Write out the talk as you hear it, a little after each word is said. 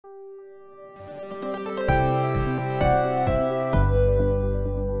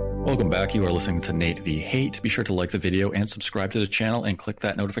Welcome back. You are listening to Nate the Hate. Be sure to like the video and subscribe to the channel and click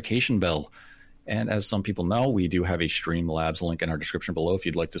that notification bell. And as some people know, we do have a Streamlabs link in our description below if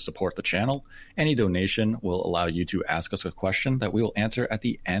you'd like to support the channel. Any donation will allow you to ask us a question that we will answer at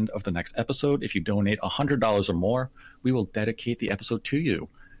the end of the next episode. If you donate $100 or more, we will dedicate the episode to you.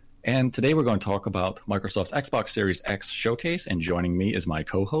 And today we're going to talk about Microsoft's Xbox Series X showcase, and joining me is my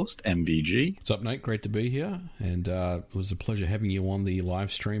co-host, MVG. What's up, Nate? Great to be here, and it was a pleasure having you on the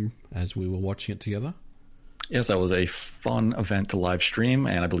live stream as we were watching it together. Yes, that was a fun event to live stream,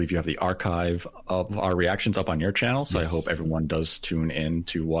 and I believe you have the archive of our reactions up on your channel, so yes. I hope everyone does tune in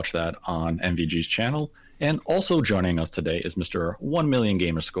to watch that on MVG's channel. And also joining us today is Mr. 1 Million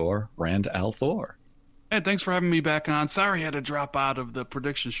Gamer Score, Rand Althor. Hey, thanks for having me back on. Sorry I had to drop out of the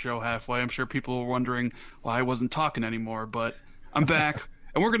prediction show halfway. I'm sure people were wondering why I wasn't talking anymore, but I'm back,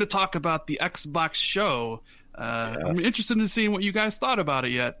 and we're going to talk about the Xbox show. Yes. I'm interested in seeing what you guys thought about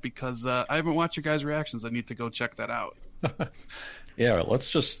it yet, because I haven't watched your guys' reactions. I need to go check that out. Yeah, let's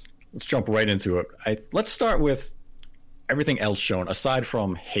jump right into it. Let's start with everything else shown, aside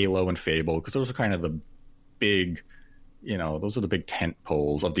from Halo and Fable, because those are kind of the big, those are the big tent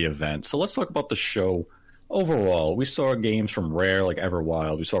poles of the event. So let's talk about the show. Overall, we saw games from Rare like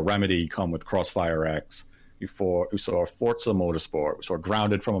Everwild. We saw Remedy come with Crossfire X. We saw Forza Motorsport. We saw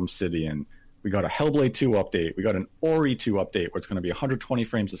Grounded from Obsidian. We got a Hellblade 2 update. We got an Ori 2 update where it's going to be 120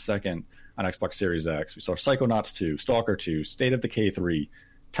 frames a second on Xbox Series X. We saw Psychonauts 2, Stalker 2, State of Decay 3.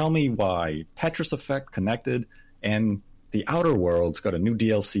 Tell Me Why, Tetris Effect Connected, and The Outer Worlds got a new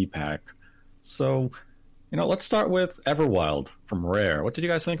DLC pack. So, let's start with Everwild from Rare. What did you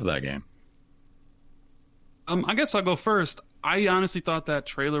guys think of that game? I guess I'll go first. I honestly thought that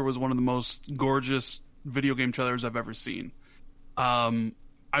trailer was one of the most gorgeous video game trailers I've ever seen.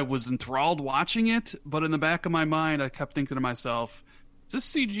 I was enthralled watching it, but in the back of my mind, I kept thinking to myself, is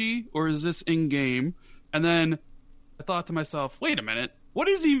this CG or is this in-game? And then I thought to myself, wait a minute, what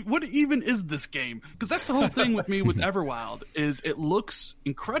even is this game? Because that's the whole thing with me with Everwild, is it looks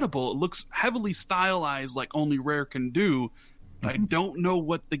incredible. It looks heavily stylized like only Rare can do. But I don't know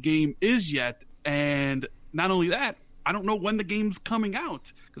what the game is yet, and not only that, I don't know when the game's coming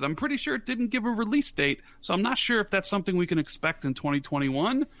out, because I'm pretty sure it didn't give a release date, so I'm not sure if that's something we can expect in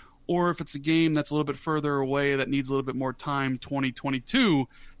 2021, or if it's a game that's a little bit further away that needs a little bit more time, 2022.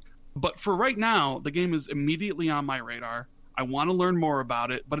 But for right now, the game is immediately on my radar. I want to learn more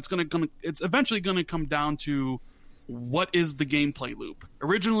about it, but it's eventually going to come down to what is the gameplay loop.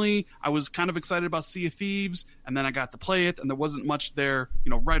 Originally, I was kind of excited about Sea of Thieves, and then I got to play it, and there wasn't much there,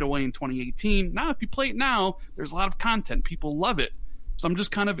 right away in 2018. Now, if you play it now, there's a lot of content. People love it. So I'm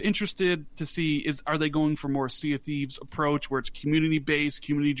just kind of interested to see, are they going for more Sea of Thieves approach, where it's community-based,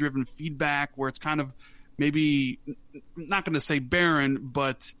 community-driven feedback, where it's kind of maybe, not going to say barren,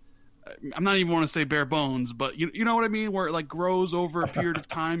 but I'm not even want to say bare bones, but you know what I mean, where it like grows over a period of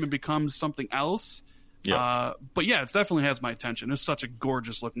time and becomes something else. Yeah. But yeah, it definitely has my attention. It's such a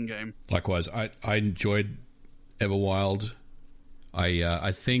gorgeous looking game. Likewise, I enjoyed Everwild.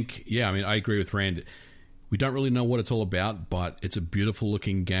 I think, I agree with Rand. We don't really know what it's all about, but it's a beautiful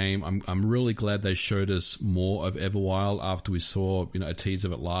looking game. I'm really glad they showed us more of Everwild after we saw a tease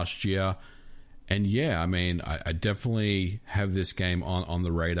of it last year. And yeah, I definitely have this game on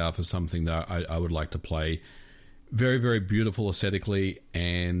the radar for something that I would like to play. Very, very beautiful aesthetically,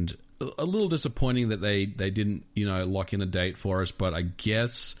 and a little disappointing that they didn't lock in a date for us, but I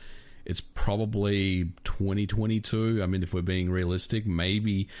guess it's probably 2022. If we're being realistic,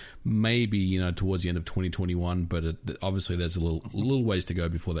 maybe towards the end of 2021, but obviously there's a little ways to go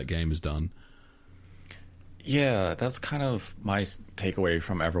before that game is done. Yeah, that's kind of my takeaway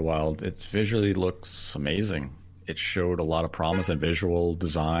from Everwild. It visually looks amazing. It showed a lot of promise in visual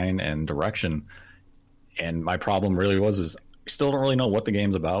design and direction, and my problem really is we still don't really know what the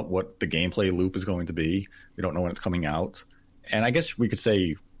game's about, what the gameplay loop is going to be. We don't know when it's coming out. And I guess we could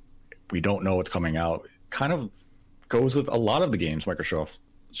say we don't know what's coming out. It kind of goes with a lot of the games Microsoft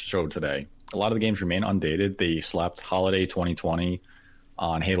showed today. A lot of the games remain undated. They slapped Holiday 2020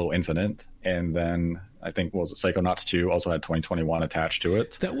 on Halo Infinite, and then I think, Psychonauts 2 also had 2021 attached to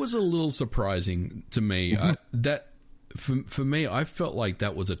it. That was a little surprising to me. For me, I felt like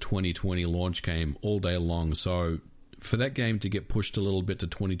that was a 2020 launch game all day long, so for that game to get pushed a little bit to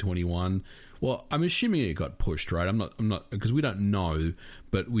 2021, well, I'm assuming it got pushed, right? I'm not because we don't know,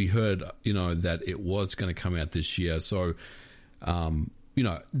 but we heard, that it was going to come out this year. So,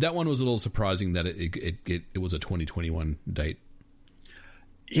 that one was a little surprising that it was a 2021 date.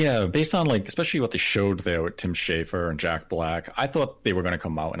 Yeah, based on like especially what they showed there with Tim Schafer and Jack Black, I thought they were going to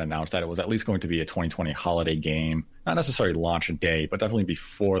come out and announce that it was at least going to be a 2020 holiday game, not necessarily launch day, but definitely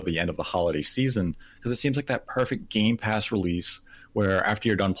before the end of the holiday season, because it seems like that perfect Game Pass release where after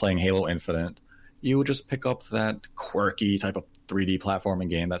you're done playing Halo Infinite, you would just pick up that quirky type of 3D platforming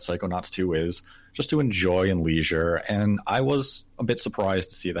game that Psychonauts 2 is, just to enjoy and leisure. And I was a bit surprised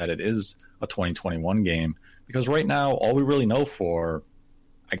to see that it is a 2021 game, because right now all we really know for,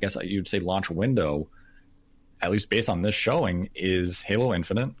 I guess you'd say, launch window, at least based on this showing, is Halo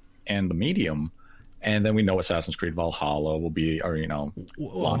Infinite and the Medium. And then we know Assassin's Creed Valhalla will be our,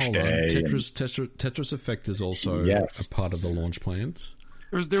 launch day. Tetris Effect is also a part of the launch plans.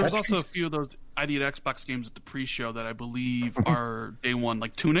 There was also a few of those ID at Xbox games at the pre-show that I believe are day one.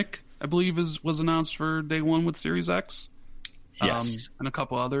 Like Tunic, I believe, was announced for day one with Series X. Yes. And a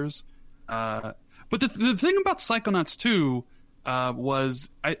couple others. But the thing about Psychonauts 2 was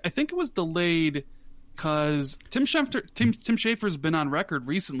I think it was delayed because Tim Schafer's been on record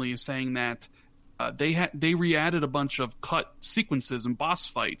recently saying that they re-added a bunch of cut sequences and boss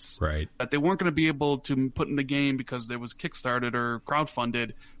fights that they weren't going to be able to put in the game because they was kickstarted or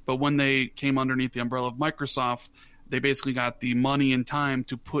crowdfunded. But when they came underneath the umbrella of Microsoft, they basically got the money and time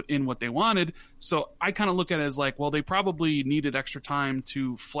to put in what they wanted. So I kind of look at it as like, well, they probably needed extra time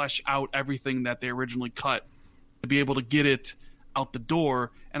to flesh out everything that they originally cut to be able to get it out the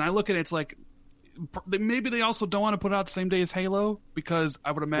door. And I look at it, it's like, maybe they also don't want to put it out the same day as Halo, because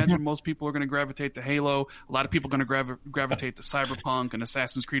I would imagine most people are going to gravitate to Halo. A lot of people are going to gravitate to Cyberpunk and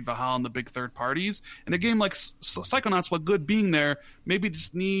Assassin's Creed Valhalla and the big third parties. And a game like Psychonauts, while good being there, maybe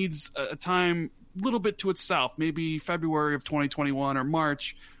just needs a time a little bit to itself, maybe February of 2021 or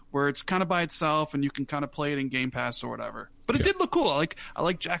March, where it's kind of by itself and you can kind of play it in Game Pass or whatever. But it did look cool. I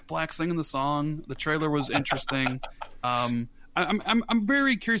like Jack Black singing the song. The trailer was interesting. I'm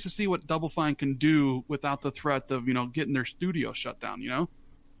very curious to see what Double Fine can do without the threat of getting their studio shut down.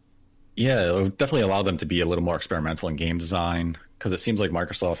 Yeah, it would definitely allow them to be a little more experimental in game design, because it seems like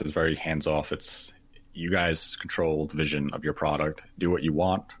Microsoft is very hands off. It's you guys control the vision of your product, do what you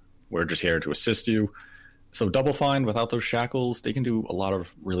want. We're just here to assist you. So Double Fine, without those shackles, they can do a lot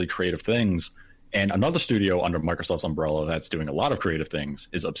of really creative things. And another studio under Microsoft's umbrella that's doing a lot of creative things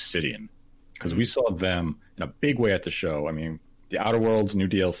is Obsidian, because we saw them in a big way at the show. I mean, the Outer Worlds new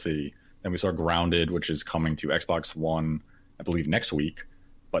DLC, then we saw Grounded, which is coming to Xbox One, I believe, next week.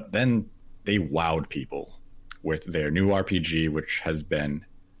 But then they wowed people with their new RPG, which has been,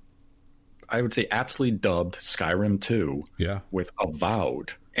 I would say, aptly dubbed Skyrim 2, with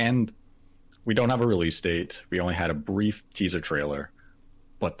Avowed. And we don't have a release date. We only had a brief teaser trailer,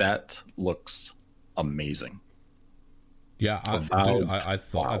 but that looks amazing. Yeah, I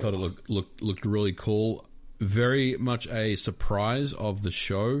thought it looked really cool. Very much a surprise of the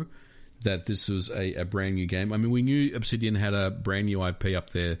show that this was a brand new game. I mean, we knew Obsidian had a brand new IP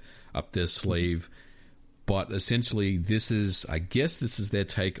up their sleeve, but essentially I guess this is their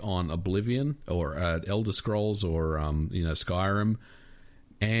take on Oblivion or Elder Scrolls or Skyrim,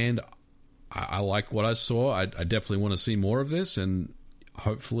 and I like what I saw. I definitely want to see more of this, and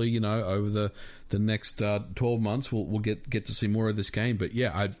hopefully, over the next 12 months, we'll get to see more of this game. But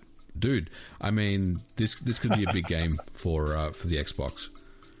yeah, I mean, this could be a big game for the Xbox.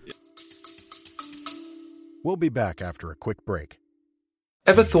 We'll be back after a quick break.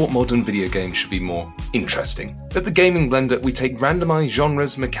 Ever thought modern video games should be more interesting? At the Gaming Blender, we take randomized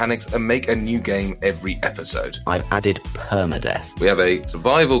genres, mechanics, and make a new game every episode. I've added permadeath. We have a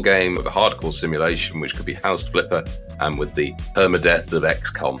survival game of a hardcore simulation, which could be House Flipper, and with the permadeath of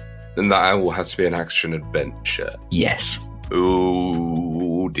XCOM. And that all has to be an action-adventure. Yes.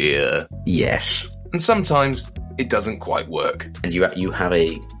 Oh dear. Yes. And sometimes it doesn't quite work. And you have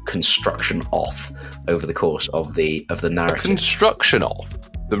a construction off over the course of the narrative. A construction off.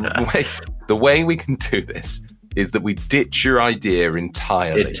 The way we can do this is that we ditch your idea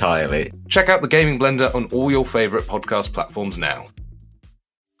entirely. Check out the Gaming Blender on all your favourite podcast platforms now.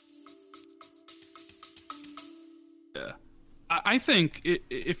 Yeah, I think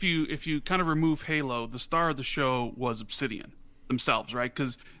if you kind of remove Halo, the star of the show was Obsidian themselves, right?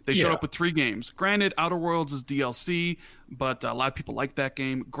 Because they showed up with 3 games. Granted, Outer Worlds is DLC, but a lot of people like that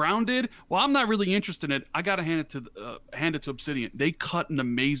game. Grounded, well, I'm not really interested in it. I gotta hand it to Obsidian. They cut an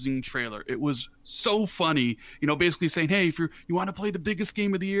amazing trailer. It was so funny, basically saying, hey, if you want to play the biggest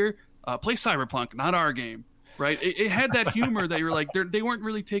game of the year, play Cyberpunk, not our game. Right? It had that humor that you're like, they weren't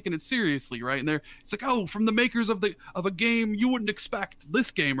really taking it seriously, right? And it's like, oh, from the makers of a game you wouldn't expect this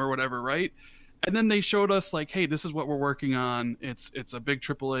game or whatever, right? And then they showed us like, hey, this is what we're working on. It's a big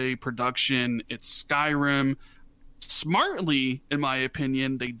AAA production. It's Skyrim. smartly, in my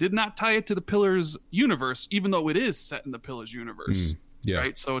opinion, they did not tie it to the Pillars universe, even though it is set in the Pillars universe. Yeah.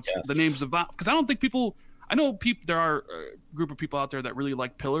 Right. So it's the names of because I don't think people. I know there are a group of people out there that really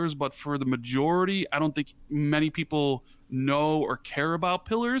like Pillars, but for the majority, I don't think many people know or care about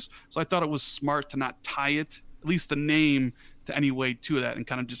Pillars. So I thought it was smart to not tie it, at least the name, to any way to that, and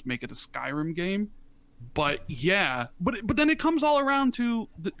kind of just make it a Skyrim game. But yeah, but then it comes all around to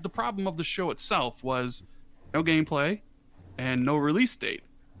the problem of the show itself was no gameplay and no release date.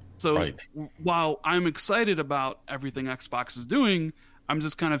 So while I'm excited about everything Xbox is doing, I'm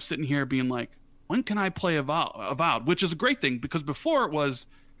just kind of sitting here being like, when can I play Avowed? Which is a great thing, because before it was,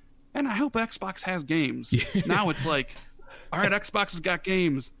 and I hope Xbox has games. Now it's like, all right, Xbox has got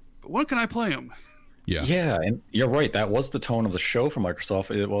games, but when can I play them? Yeah, and you're right. That was the tone of the show for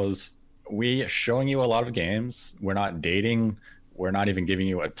Microsoft. It was, we showing you a lot of games. We're not dating. We're not even giving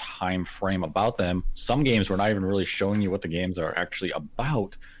you a time frame about them. Some games we're not even really showing you what the games are actually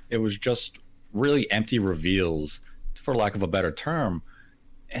about. It was just really empty reveals, for lack of a better term.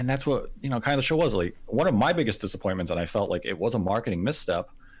 And that's what, kind of the show was. Like, one of my biggest disappointments, and I felt like it was a marketing misstep,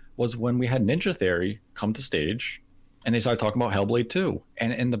 was when we had Ninja Theory come to stage and they started talking about Hellblade 2.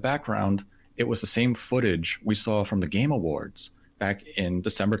 And in the background, it was the same footage we saw from the Game Awards back in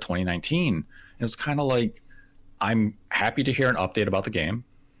December 2019. And it was kind of like, I'm happy to hear an update about the game.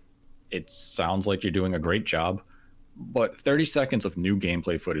 It sounds like you're doing a great job, but 30 seconds of new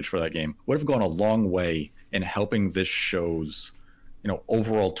gameplay footage for that game would have gone a long way in helping this show's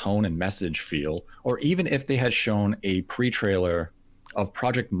overall tone and message feel. Or even if they had shown a pre-trailer of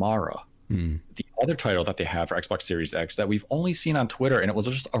Project Mara, the other title that they have for Xbox Series X that we've only seen on Twitter, and it was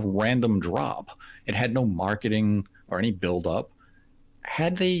just a random drop. It had no marketing or any build-up.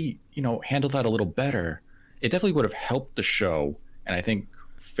 Had they, handled that a little better, it definitely would have helped the show. And I think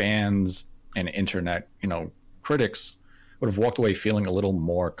fans and internet, critics would have walked away feeling a little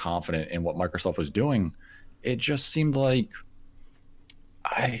more confident in what Microsoft was doing. It just seemed like,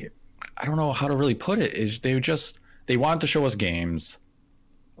 I don't know how to really put it. They wanted to show us games,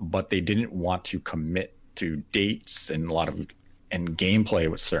 but they didn't want to commit to dates and gameplay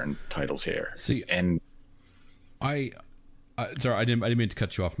with certain titles here. See, and sorry, I didn't mean to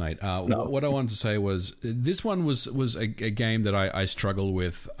cut you off, Nate. No. What I wanted to say was this one was a game that I struggled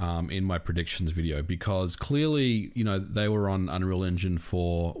with in my predictions video, because clearly, they were on Unreal Engine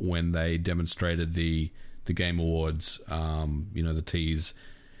 4 when they demonstrated the Game Awards, the tease.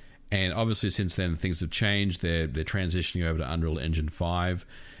 And obviously since then things have changed. They're transitioning over to Unreal Engine 5.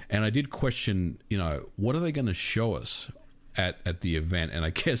 And I did question, what are they going to show us at the event? And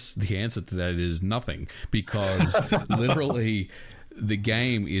I guess the answer to that is nothing, because literally the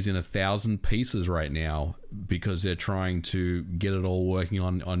game is in 1,000 pieces right now because they're trying to get it all working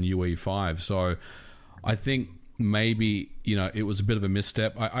on UE5. So I think maybe, it was a bit of a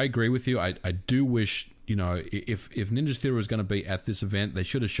misstep. I agree with you. I do wish, if Ninja Theory was going to be at this event, they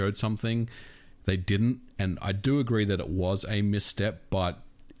should have showed something. They didn't. And I do agree that it was a misstep, but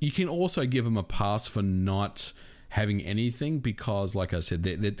you can also give them a pass for not having anything, because, like I said,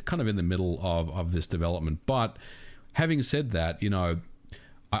 they're kind of in the middle of this development. But having said that,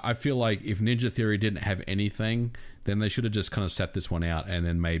 I feel like if Ninja Theory didn't have anything, then they should have just kind of sat this one out and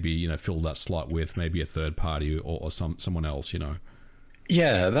then maybe, filled that slot with maybe a third party or someone else,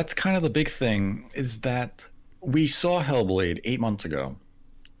 Yeah, that's kind of the big thing, is that we saw Hellblade 8 months ago.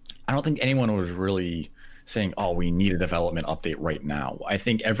 I don't think anyone was really saying, oh, we need a development update right now. I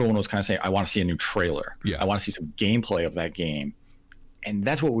think everyone was kind of saying, I want to see a new trailer. Yeah. I want to see some gameplay of that game. And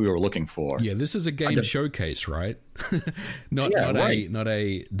that's what we were looking for. Yeah, this is a game showcase, right? not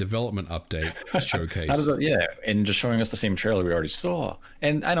a development update showcase. And just showing us the same trailer we already saw.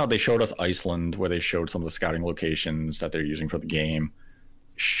 And I know they showed us Iceland, where they showed some of the scouting locations that they're using for the game.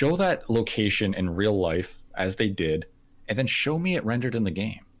 Show that location in real life as they did, and then show me it rendered in the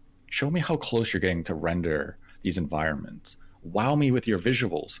game. Show me how close you're getting to render these environments. Wow me with your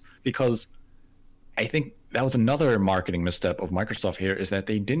visuals, because I think that was another marketing misstep of Microsoft here, is that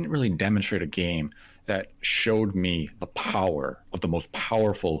they didn't really demonstrate a game that showed me the power of the most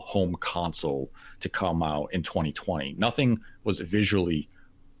powerful home console to come out in 2020. Nothing was visually,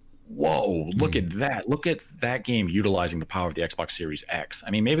 whoa, look at that. Look at that game utilizing the power of the Xbox Series X.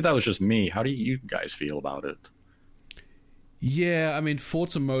 I mean, maybe that was just me. How do you guys feel about it? Yeah, I mean,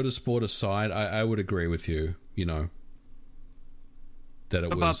 Forza Motorsport aside, I would agree with you, that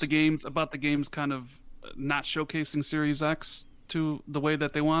it about the games kind of not showcasing Series X to the way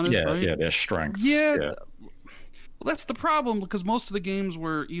that they wanted. Yeah, right? yeah, their strengths. Yeah. Well, that's the problem, because most of the games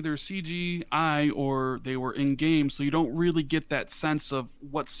were either CGI or they were in-game, so you don't really get that sense of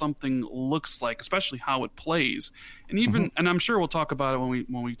what something looks like, especially how it plays. And even, and I'm sure we'll talk about it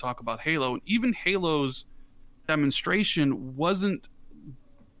when we talk about Halo, and even Halo's demonstration wasn't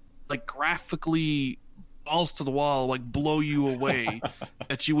like graphically balls to the wall, like blow you away,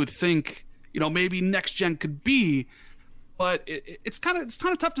 that you would think, maybe next gen could be. But it's kind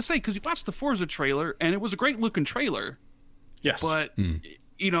of tough to say, because you watched the Forza trailer and it was a great looking trailer. Yes. But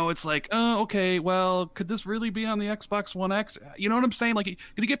it's like, oh, okay, well, could this really be on the Xbox One X? You know what I'm saying? Like,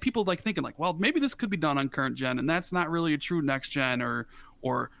 you get people like thinking like, well, maybe this could be done on current gen, and that's not really a true next gen.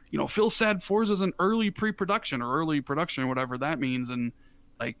 Or Phil said Forza's an early pre-production or early production, or whatever that means. And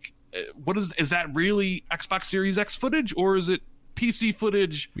like, what is that really Xbox Series X footage, or is it PC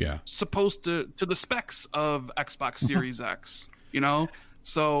footage supposed to the specs of Xbox Series X,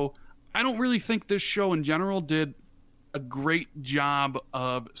 So I don't really think this show in general did a great job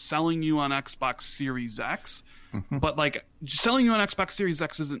of selling you on Xbox Series X. But like, selling you on Xbox Series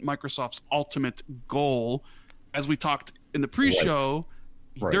X isn't Microsoft's ultimate goal. As we talked in the pre-show,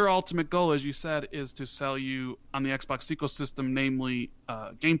 their ultimate goal, as you said, is to sell you on the Xbox ecosystem, namely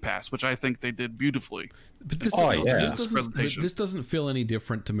Game Pass, which I think they did beautifully. But this doesn't feel any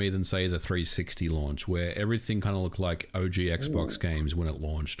different to me than, say, the 360 launch, where everything kind of looked like OG Xbox games when it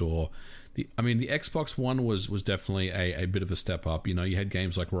launched. Or the Xbox One was definitely a bit of a step up. You had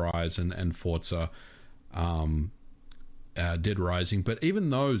games like Rise and Forza, Dead Rising, but even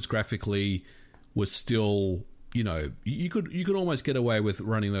those graphically were still, you could almost get away with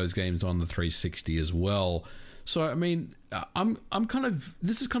running those games on the 360 as well. So I'm kind of,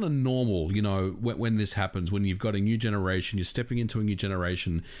 this is kind of normal, when this happens, when you've got a new generation, you're stepping into a new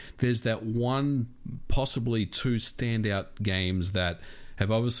generation. There's that one, possibly two standout games that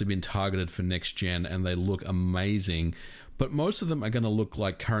have obviously been targeted for next gen, and they look amazing. But most of them are going to look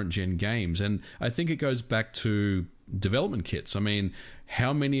like current gen games, and I think it goes back to development kits.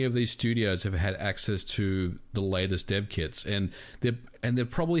 How many of these studios have had access to the latest dev kits, and they've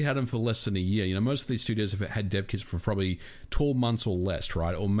probably had them for less than a year. Most of these studios have had dev kits for probably 12 months or less,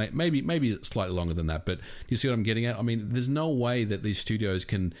 right? Or maybe slightly longer than that. But do you see what I'm getting at? There's no way that these studios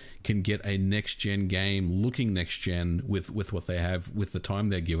can get a next gen game looking next gen with what they have, with the time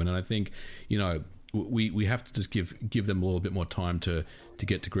they're given. And I think we have to just give them a little bit more time to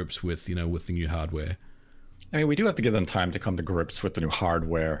get to grips with with the new hardware. We do have to give them time to come to grips with the new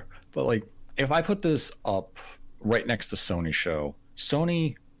hardware. But like, if I put this up right next to Sony's show,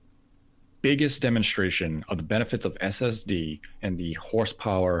 Sony biggest demonstration of the benefits of SSD and the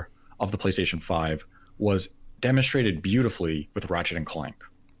horsepower of the PlayStation 5 was demonstrated beautifully with Ratchet and Clank.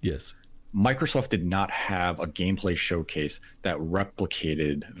 Yes. Microsoft did not have a gameplay showcase that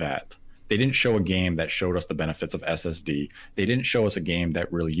replicated that. They didn't show a game that showed us the benefits of SSD. They didn't show us a game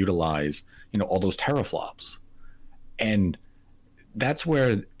that really utilized, all those teraflops. And that's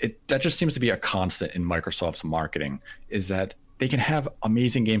where that just seems to be a constant in Microsoft's marketing, is that they can have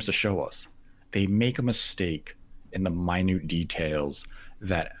amazing games to show us. They make a mistake in the minute details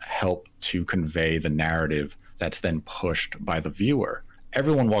that help to convey the narrative that's then pushed by the viewer.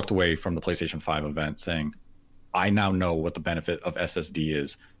 Everyone walked away from the PlayStation 5 event saying, I now know what the benefit of SSD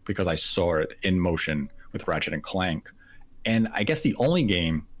is because I saw it in motion with Ratchet and Clank. And I guess the only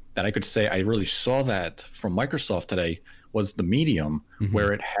game that I could say I really saw that from Microsoft today was the Medium,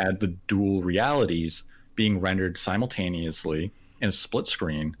 where it had the dual realities being rendered simultaneously in a split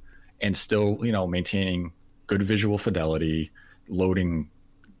screen and still, maintaining good visual fidelity, loading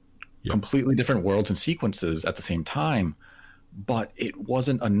completely different worlds and sequences at the same time. But it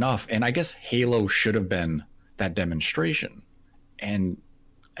wasn't enough. And I guess Halo should have been that demonstration. And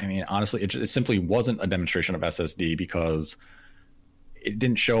honestly, it simply wasn't a demonstration of SSD because it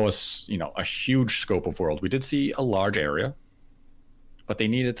didn't show us, a huge scope of world. We did see a large area, but they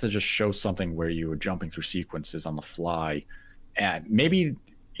needed to just show something where you were jumping through sequences on the fly. And maybe,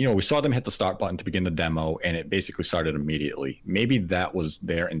 we saw them hit the start button to begin the demo, and it basically started immediately. Maybe that was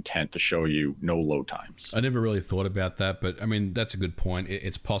their intent, to show you no load times. I never really thought about that, but that's a good point.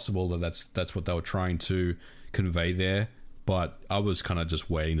 It's possible that's what they were trying to convey there. But I was kind of just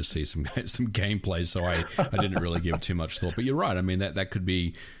waiting to see some gameplay, so I didn't really give it too much thought. But you're right. That could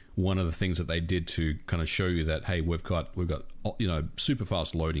be one of the things that they did to kind of show you that, hey, we've got super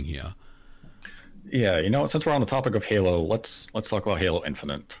fast loading here. Yeah, since we're on the topic of Halo, let's talk about Halo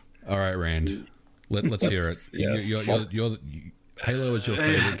Infinite. All right, Rand, let's hear it. Yes. Halo is your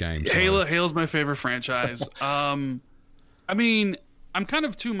favorite game. So. Halo's my favorite franchise. I'm kind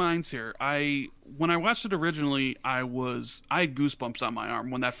of two minds here. When I watched it originally, I had goosebumps on my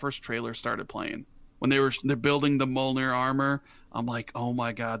arm when that first trailer started playing. when they're building the Mjolnir armor. I'm like, oh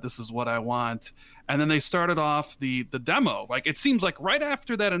my god, this is what I want. And then they started off the demo. Like, it seems like right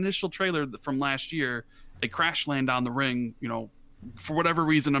after that initial trailer from last year, they crash land on the ring, for whatever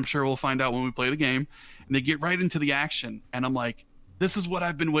reason. I'm sure we'll find out when we play the game. And they get right into the action. And I'm like, this is what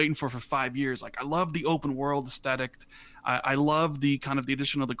I've been waiting for 5 years. Like, I love the open world aesthetic. I love the kind of the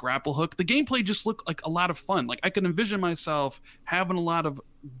addition of the grapple hook. The gameplay just looked like a lot of fun. Like, I can envision myself having a lot of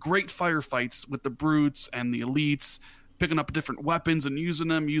great firefights with the brutes and the elites, picking up different weapons and using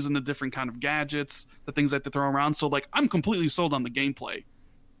the different kind of gadgets, the things that they throw around. So, like, I'm completely sold on the gameplay.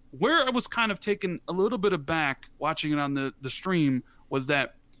 Where I was kind of taken a little bit aback watching it on the stream was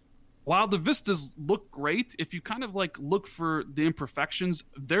that while the vistas look great, if you kind of like look for the imperfections,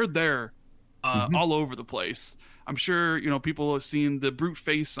 they're there all over the place. I'm sure, people have seen the brute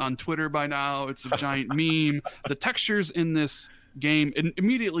face on Twitter by now. It's a giant meme. The textures in this game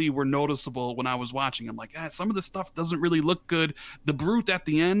immediately were noticeable when I was watching. I'm like, some of this stuff doesn't really look good. The brute at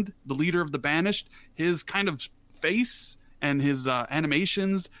the end, the leader of the Banished, his kind of face and his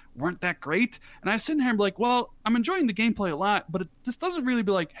animations weren't that great. And I was sitting here and be like, well, I'm enjoying the gameplay a lot, but this doesn't really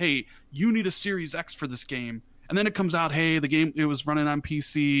be like, hey, you need a Series X for this game. And then it comes out, hey, the game, it was running on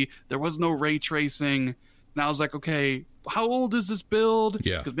PC. There was no ray tracing. And I was like, okay, how old is this build?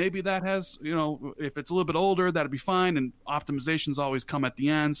 Yeah. Because maybe that has, if it's a little bit older, that'd be fine. And optimizations always come at the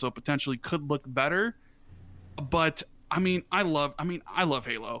end, so it potentially could look better. But I love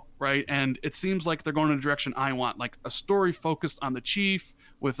Halo, right? And it seems like they're going in a direction I want, like a story focused on the Chief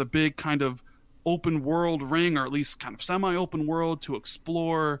with a big kind of open world ring, or at least kind of semi-open world to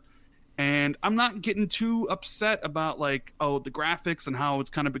explore. And I'm not getting too upset about like, the graphics and how it's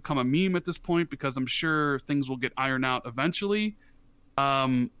kind of become a meme at this point, because I'm sure things will get ironed out eventually.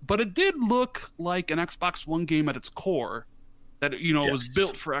 But it did look like an Xbox One game at its core. That, Yes. was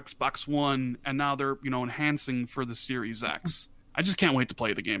built for Xbox One, and now they're, enhancing for the Series X. I just can't wait to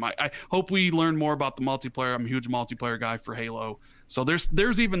play the game. I hope we learn more about the multiplayer. I'm a huge multiplayer guy for Halo. So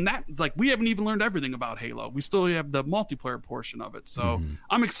there's even that. Like, we haven't even learned everything about Halo. We still have the multiplayer portion of it. So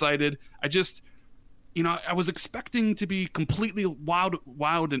I'm excited. I just, I was expecting to be completely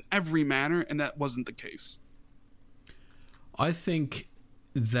wowed in every manner, and that wasn't the case. I think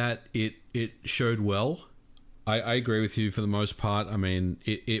that it showed well. I agree with you for the most part. I mean,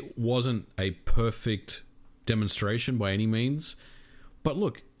 it wasn't a perfect demonstration by any means, but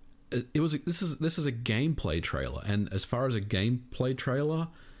look, this is a gameplay trailer, and as far as a gameplay trailer,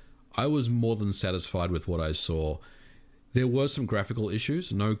 I was more than satisfied with what I saw. There were some graphical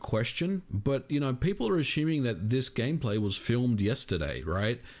issues, no question, but people are assuming that this gameplay was filmed yesterday,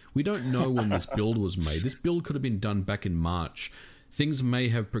 right? We don't know when this build was made. This build could have been done back in March. Things may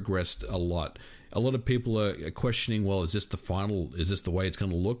have progressed a lot. A lot of people are questioning, well, is this the way it's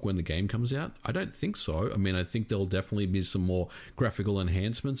going to look when the game comes out? I don't think so. I mean, I think there'll definitely be some more graphical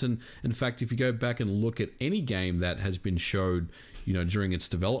enhancements. And in fact, if you go back and look at any game that has been showed, during its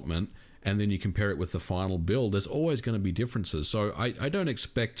development, and then you compare it with the final build, there's always going to be differences. So I don't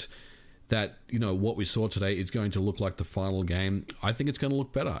expect that, what we saw today is going to look like the final game. I think it's going to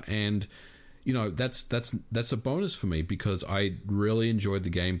look better. And that's a bonus for me, because I really enjoyed the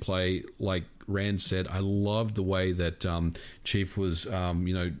gameplay. Like Rand said, I loved the way that Chief was,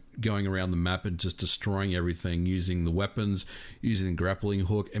 going around the map and just destroying everything, using the weapons, using the grappling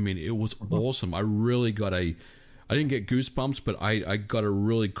hook. I mean, it was awesome. I really got I didn't get goosebumps, but I got a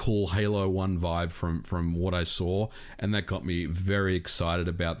really cool Halo 1 vibe from what I saw, and that got me very excited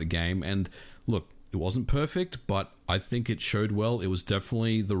about the game. And look, it wasn't perfect, but I think it showed well. It was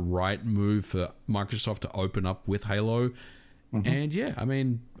definitely the right move for Microsoft to open up with Halo. And yeah, I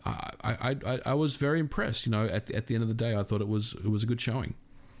mean, I was very impressed. At the end of the day, I thought it was a good showing.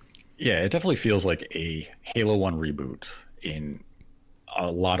 Yeah, it definitely feels like a Halo 1 reboot in a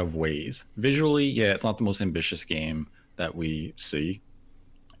lot of ways. Visually, yeah, it's not the most ambitious game that we see.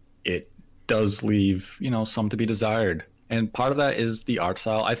 It does leave, some to be desired. And part of that is the art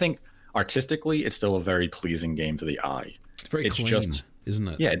style. I think artistically, it's still a very pleasing game to the eye. It's very clean, isn't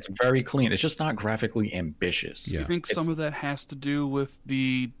it? Yeah, it's very clean. It's just not graphically ambitious. Yeah. Do you think some of that has to do with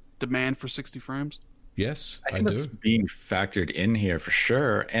the demand for 60 frames? Yes, I think that's being factored in here for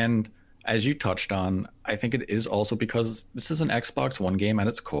sure. And as you touched on, I think it is also because this is an Xbox One game at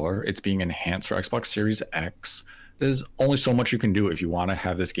its core. It's being enhanced for Xbox Series X. There's only so much you can do if you want to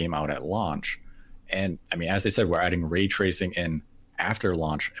have this game out at launch. And I mean, as they said, we're adding ray tracing in after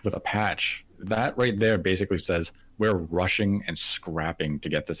launch with a patch. That right there basically says we're rushing and scrapping to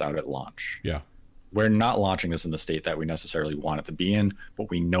get this out at launch. Yeah. We're not launching this in the state that we necessarily want it to be in, but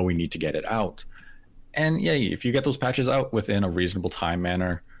we know we need to get it out. And yeah, if you get those patches out within a reasonable time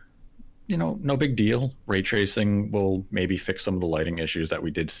manner, no big deal. Ray tracing will maybe fix some of the lighting issues that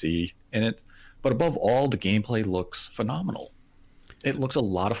we did see in it. But above all, the gameplay looks phenomenal. It looks a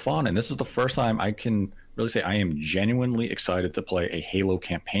lot of fun. And this is the first time I can really say I am genuinely excited to play a Halo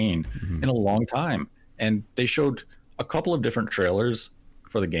campaign in a long time. And they showed a couple of different trailers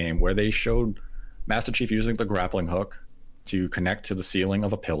for the game where they showed Master Chief using the grappling hook to connect to the ceiling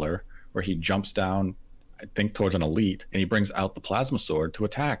of a pillar, where he jumps down, I think, towards an elite, and he brings out the plasma sword to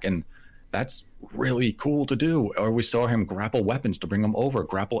attack. And that's really cool to do. Or we saw him grapple weapons to bring them over,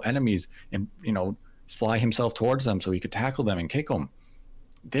 grapple enemies, and, fly himself towards them so he could tackle them and kick them.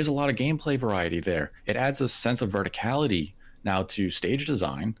 There's a lot of gameplay variety there. It adds a sense of verticality now to stage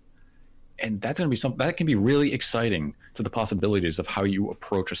design. And that's going to be something that can be really exciting to the possibilities of how you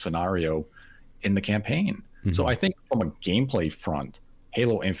approach a scenario in the campaign. So I think from a gameplay front,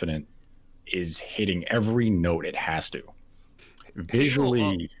 Halo Infinite is hitting every note it has to.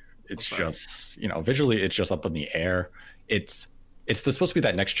 Visually, it's just up in the air. It's supposed to be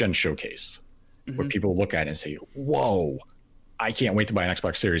that next gen showcase where people look at it and say, whoa, I can't wait to buy an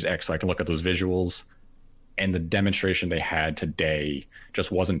Xbox Series X so I can look at those visuals. And the demonstration they had today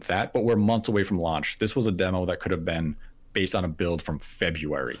just wasn't that, but we're months away from launch. This was a demo that could have been based on a build from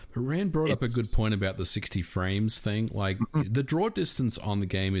February. Rand brought up a good point about the 60 frames thing. Like, the draw distance on the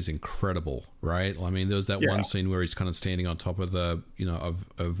game is incredible, right? I mean, there's that one scene where he's kind of standing on top of the,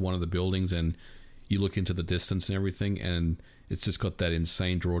 of one of the buildings, and you look into the distance and everything, and it's just got that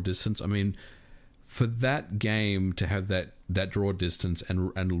insane draw distance. I mean, for that game to have that draw distance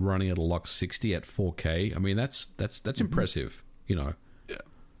and running at a lock 60 at 4K, I mean, that's impressive, Yeah.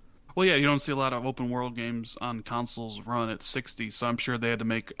 Well, yeah, you don't see a lot of open world games on consoles run at 60, so I'm sure they had to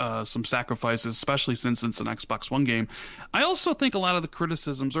make some sacrifices, especially since it's an Xbox One game. I also think a lot of the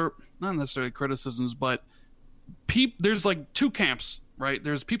criticisms, or not necessarily criticisms, but there's like two camps, right?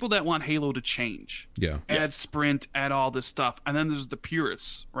 There's people that want Halo to change. Yeah. Add sprint, add all this stuff. And then there's the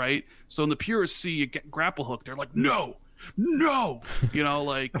purists, right? So when the purists see a grapple hook, they're like, no, or you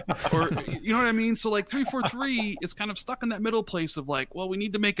know what I mean? So like 343 is kind of stuck in that middle place of like, well, we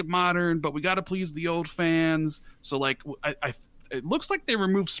need to make it modern, but we got to please the old fans. So like, it looks like they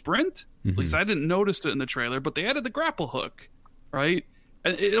removed sprint. At least I didn't notice it in the trailer, but they added the grapple hook, right?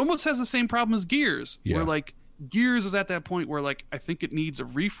 And it almost has the same problem as Gears, where like Gears is at that point where like I think it needs a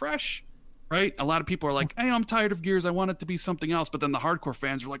refresh, right? A lot of people are like, hey, I'm tired of Gears, I want it to be something else. But then the hardcore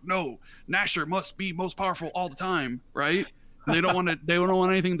fans are like, no, Nasher must be most powerful all the time, right? And they don't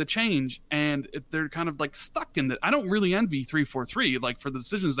want anything to change, and they're kind of like stuck in that. I don't really envy 343 like for the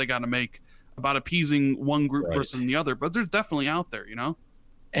decisions they got to make about appeasing one group versus the other, but they're definitely out there,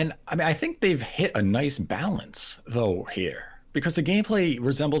 And I mean, I think they've hit a nice balance though here, because the gameplay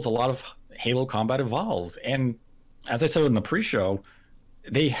resembles a lot of Halo Combat Evolved. And as I said in the pre-show,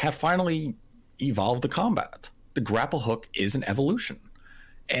 they have finally evolved the combat. The grapple hook is an evolution.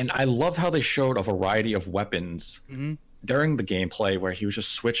 And I love how they showed a variety of weapons during the gameplay, where he was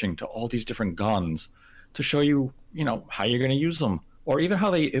just switching to all these different guns to show you, how you're going to use them. Or even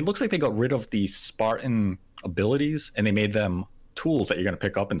how it looks like they got rid of the Spartan abilities and they made them tools that you're going to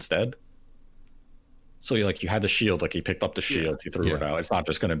pick up instead. So you had the shield, like he picked up the shield, he threw it out. It's not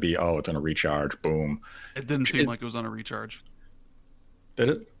just going to be, it's going to recharge, boom. It didn't seem like it was on a recharge. Did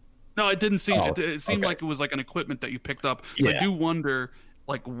it? No, it didn't seem. It seemed like it was like an equipment that you picked up. So I do wonder,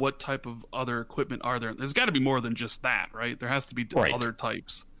 like, what type of other equipment are there? There's got to be more than just that, right? There has to be other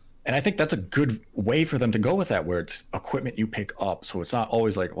types. And I think that's a good way for them to go with that, where it's equipment you pick up. So it's not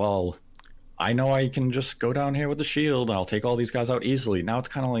always like, well, I know I can just go down here with the shield and I'll take all these guys out easily. Now it's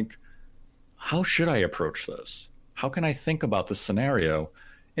kind of like, how should I approach this? How can I think about this scenario?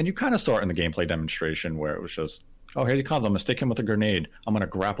 And you kind of saw it in the gameplay demonstration where it was just, oh, here he comes. I'm going to stick him with a grenade. I'm going to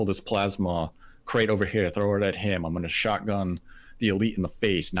grapple this plasma crate over here, throw it at him. I'm going to shotgun the elite in the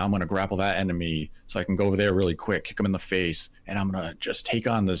face. Now I'm going to grapple that enemy so I can go over there really quick, kick him in the face, and I'm going to just take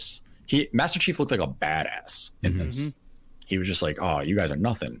on this. Master Chief looked like a badass in this. He was just like, oh, you guys are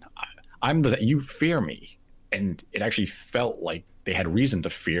nothing. You fear me. And it actually felt like they had reason to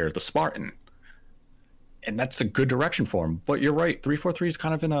fear the Spartan. And that's a good direction for him. But you're right, 343 is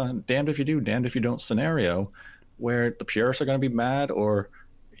kind of in a damned if you do, damned if you don't scenario, where the purists are going to be mad, or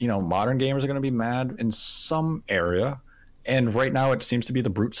modern gamers are going to be mad in some area. And right now it seems to be the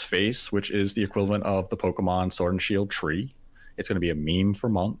Brute's face, which is the equivalent of the Pokemon Sword and Shield tree. It's going to be a meme for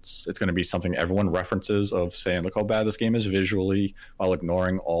months. It's going to be something everyone references, of saying, look how bad this game is visually, while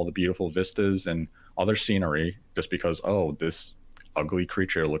ignoring all the beautiful vistas and other scenery, just because, this ugly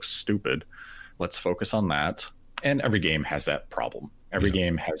creature looks stupid. Let's focus on that. And every game has that problem. Every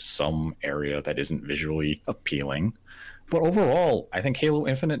game has some area that isn't visually appealing. But overall, I think Halo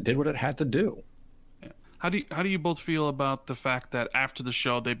Infinite did what it had to do. How do you both feel about the fact that after the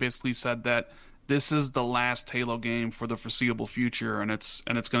show they basically said that this is the last Halo game for the foreseeable future, and it's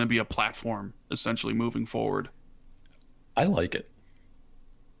going to be a platform essentially moving forward? I like it.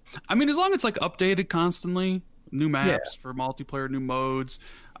 I mean, as long as it's like updated constantly, new maps for multiplayer, new modes,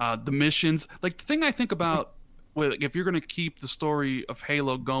 the missions. Like the thing I think about, if you're going to keep the story of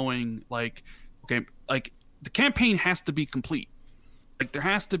Halo going, like the campaign has to be complete. Like there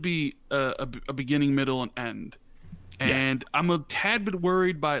has to be a beginning, middle, and end. And I'm a tad bit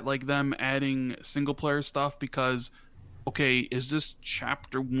worried by like them adding single player stuff because, okay, is this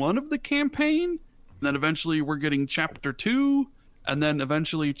chapter 1 of the campaign? And then eventually we're getting chapter 2, and then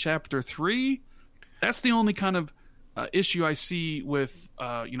eventually chapter 3. That's the only kind of issue I see with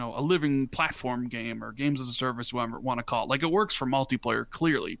a living platform game or games as a service, whatever you want to call it. Like it works for multiplayer.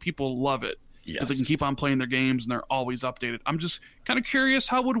 Clearly, people love it. Because they can keep on playing their games and they're always updated. I'm just kind of curious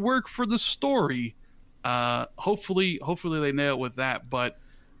how it would work for the story. Hopefully they nail it with that. But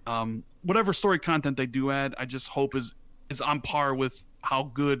whatever story content they do add, I just hope is on par with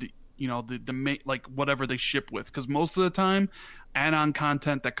how good the whatever they ship with. Because most of the time, add-on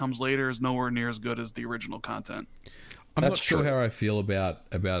content that comes later is nowhere near as good as the original content. I'm not sure how I feel about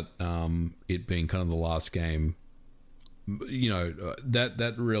it being kind of the last game.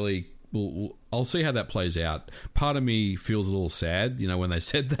 That really. Well, I'll see how that plays out. Part of me feels a little sad, when they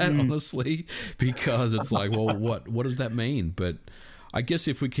said that, honestly, because it's like, well, what does that mean? But I guess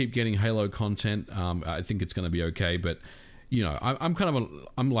if we keep getting Halo content, I think it's going to be okay. But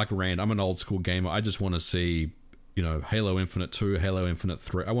I'm like Rand. I'm an old school gamer. I just want to see, Halo Infinite 2, Halo Infinite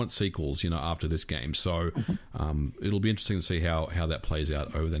 3. I want sequels, after this game. So it'll be interesting to see how that plays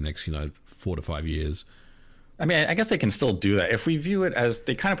out over the next, 4 to 5 years. I mean, I guess they can still do that. If we view it as,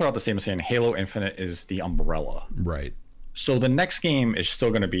 they kind of put out the same as saying Halo Infinite is the umbrella. Right. So the next game is still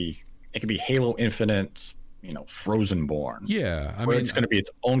going to be, it could be Halo Infinite, Frozenborn. Yeah. It's going to be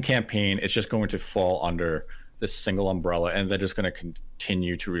its own campaign. It's just going to fall under this single umbrella, and they're just going to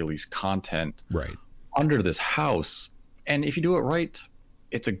continue to release content under this house. And if you do it right,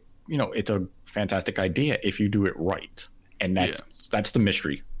 it's a fantastic idea if you do it right. And that's the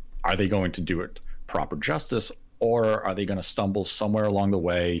mystery. Are they going to do it proper justice, or are they going to stumble somewhere along the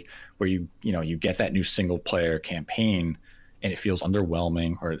way where you get that new single player campaign and it feels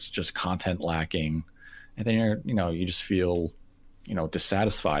underwhelming, or it's just content lacking, and then you just feel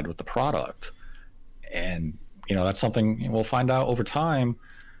dissatisfied with the product. And that's something we'll find out over time,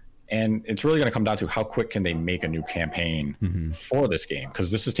 and it's really going to come down to how quick can they make a new campaign for this game,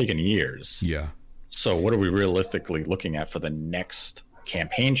 because this has taken years. So what are we realistically looking at for the next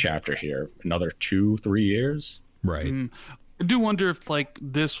campaign chapter here? Another 2-3 years? Right. I do wonder if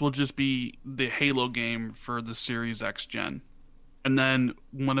this will just be the Halo game for the Series X gen, and then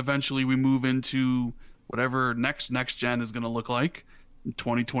when eventually we move into whatever next gen is going to look like,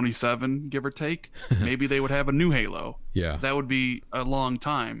 2027 give or take, maybe they would have a new Halo. That would be a long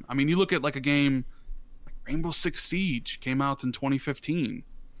time. I mean, you look at like a game like Rainbow Six Siege came out in 2015.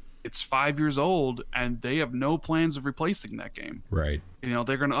 It's 5 years old, and they have no plans of replacing that game. Right.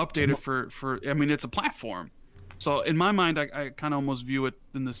 They're going to update it for. I mean, it's a platform. So in my mind, I kind of almost view it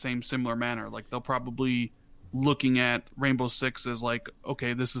in the similar manner. Like they'll probably looking at Rainbow Six as like,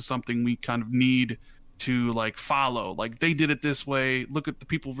 okay, this is something we kind of need to follow. Like they did it this way. Look at the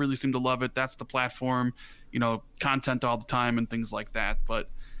people really seem to love it. That's the platform. Content all the time and things like that. But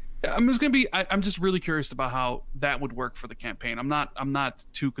I'm just really curious about how that would work for the campaign. I'm not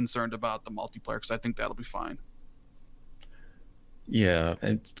too concerned about the multiplayer because I think that'll be fine. Yeah,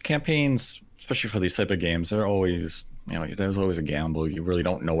 it's campaigns, especially for these type of games, they're always, there's always a gamble. You really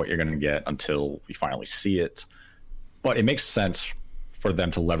don't know what you're going to get until you finally see it. But it makes sense for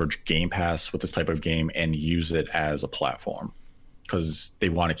them to leverage Game Pass with this type of game and use it as a platform, because they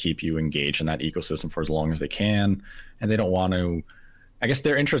want to keep you engaged in that ecosystem for as long as they can, and they don't want to. I guess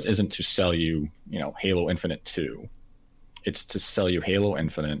their interest isn't to sell you, Halo Infinite 2. It's to sell you Halo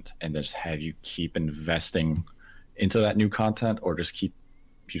Infinite and just have you keep investing into that new content, or just keep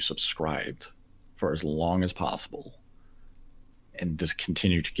you subscribed for as long as possible and just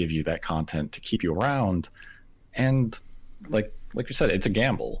continue to give you that content to keep you around. And like you said, it's a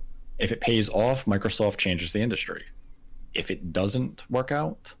gamble. If it pays off, Microsoft changes the industry. If it doesn't work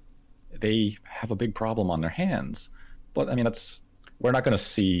out, they have a big problem on their hands. But I mean, we're not going to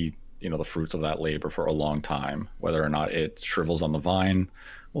see, the fruits of that labor for a long time. Whether or not it shrivels on the vine,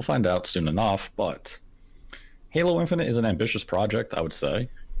 we'll find out soon enough. But Halo Infinite is an ambitious project, I would say.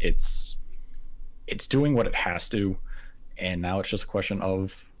 It's doing what it has to, and now it's just a question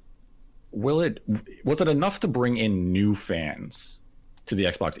of was it enough to bring in new fans to the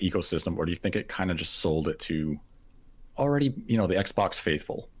Xbox ecosystem, or do you think it kind of just sold it to already, the Xbox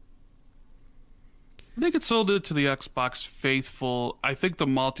faithful? I think it sold it to the Xbox faithful. I think the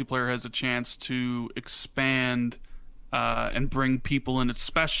multiplayer has a chance to expand and bring people in,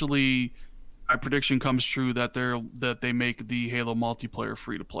 especially my prediction comes true that they make the Halo multiplayer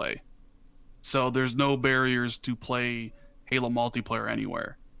free to play. So there's no barriers to play Halo multiplayer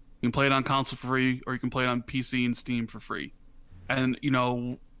anywhere. You can play it on console for free, or you can play it on PC and Steam for free. And,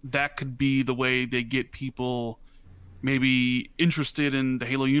 that could be the way they get people maybe interested in the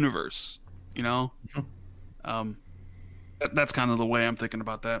Halo universe, That's kind of the way I'm thinking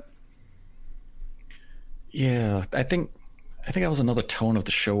about that. Yeah, I think that was another tone of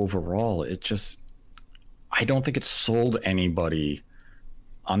the show overall. I don't think it sold anybody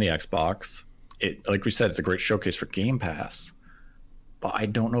on the Xbox. Like we said, it's a great showcase for Game Pass, but I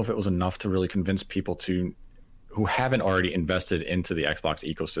don't know if it was enough to really convince people who haven't already invested into the Xbox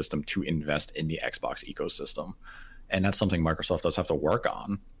ecosystem to invest in the Xbox ecosystem. And that's something Microsoft does have to work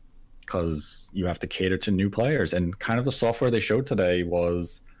on, because you have to cater to new players. And kind of the software they showed today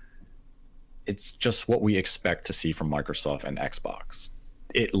it's just what we expect to see from Microsoft and Xbox.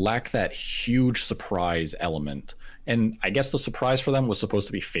 It lacked that huge surprise element. And I guess the surprise for them was supposed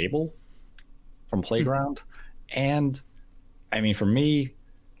to be Fable from Playground. And I mean, for me,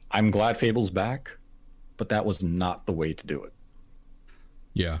 I'm glad Fable's back, but that was not the way to do it.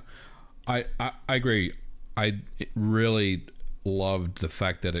 Yeah, I agree. I really loved the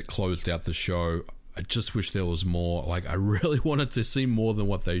fact that it closed out the show. I just wish there was more. Like, I really wanted to see more than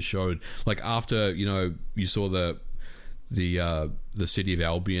what they showed. Like, after, you saw the city of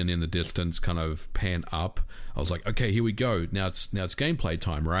Albion in the distance kind of pan up, I was like, okay, here we go. Now it's gameplay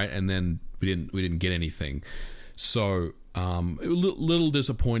time, right? And then we didn't get anything. So it was a little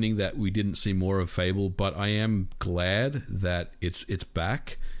disappointing that we didn't see more of Fable, but I am glad that it's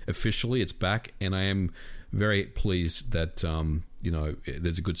back. Officially, it's back, and I am very pleased that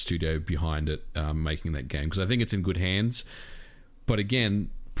there's a good studio behind it making that game, because I think it's in good hands. But again,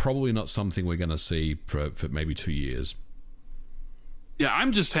 probably not something we're going to see for maybe 2 years. Yeah,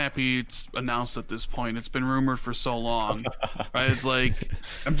 I'm just happy it's announced at this point. It's been rumored for so long, right? It's like,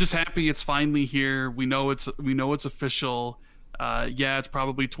 I'm just happy it's finally here. We know it's official. Yeah, it's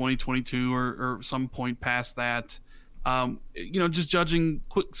probably 2022 or some point past that. Just judging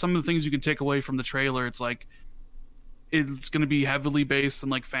some of the things you can take away from the trailer, it's like it's going to be heavily based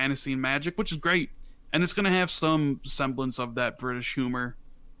on like fantasy and magic, which is great, and it's going to have some semblance of that British humor.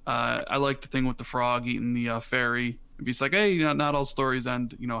 I like the thing with the frog eating the fairy. It's like, hey, not all stories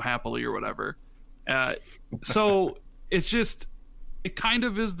end, happily or whatever. So it's just, it kind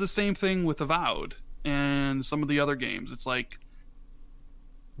of is the same thing with Avowed and some of the other games. It's like,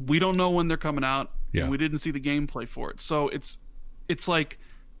 we don't know when they're coming out. Yeah. And we didn't see the gameplay for it. So it's like,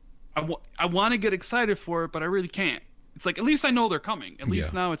 I want to get excited for it, but I really can't. It's like, at least I know they're coming. At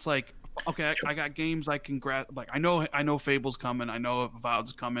least now it's like, okay, I got games I can grab. Like, I know Fable's coming. I know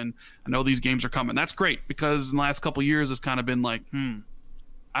Avowed's coming. I know these games are coming. That's great, because in the last couple of years, it's kind of been like,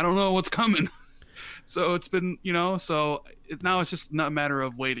 I don't know what's coming. So it's been, now it's just not a matter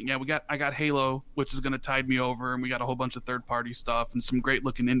of waiting. Yeah, I got Halo, which is going to tide me over, and we got a whole bunch of third-party stuff and some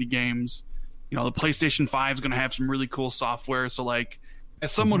great-looking indie games. The PlayStation 5 is going to have some really cool software. So, like,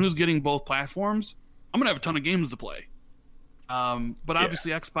 as someone who's getting both platforms, I'm going to have a ton of games to play. But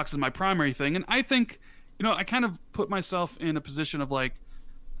obviously Xbox is my primary thing. And I think, I kind of put myself in a position of like,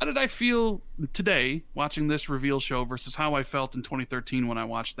 how did I feel today watching this reveal show versus how I felt in 2013 when I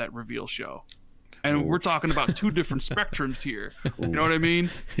watched that reveal show? And we're talking about two different spectrums here. You know what I mean?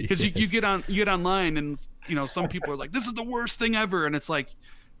 Because you get online and, some people are like, this is the worst thing ever. And it's like,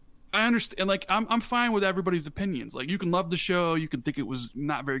 I understand. Like, I'm fine with everybody's opinions. Like, you can love the show. You can think it was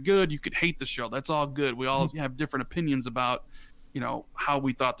not very good. You could hate the show. That's all good. We all have different opinions about, how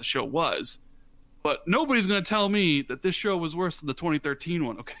we thought the show was. But nobody's going to tell me that this show was worse than the 2013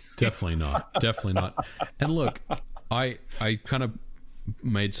 one. Okay. Definitely not. And look, I kind of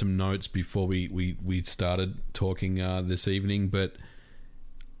made some notes before we started talking this evening, but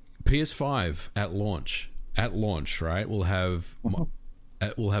PS5 at launch, right? We'll have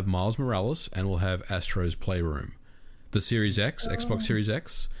Miles Morales and we'll have Astro's Playroom. The Series X, Xbox Series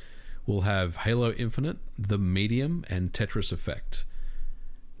X, will have Halo Infinite, The Medium, and Tetris Effect.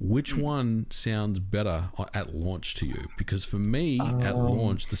 Which one sounds better at launch to you? Because for me, at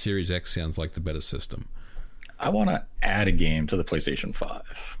launch, the Series X sounds like the better system. I want to add a game to the PlayStation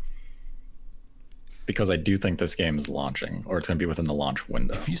 5. Because I do think this game is launching, or it's going to be within the launch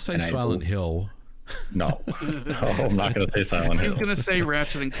window. If you say Silent Hill... No, I'm not going to say Silent Hill. He's going to say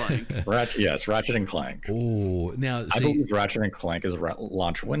Ratchet and Clank. Ratchet and Clank. Oh, now I believe Ratchet and Clank is a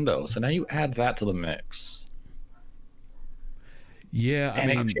launch window, so now you add that to the mix. Yeah, I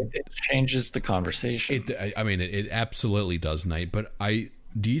mean, it changes the conversation. It absolutely does, Nate. But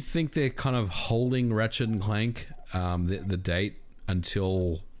do you think they're kind of holding Ratchet and Clank the date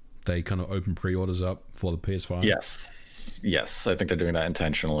until they kind of open pre-orders up for the PS5? Yes, I think they're doing that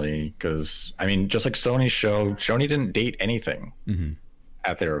intentionally because, I mean, just like Sony didn't date anything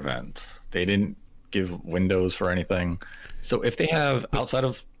at their event. They didn't give windows for anything. So if they have, outside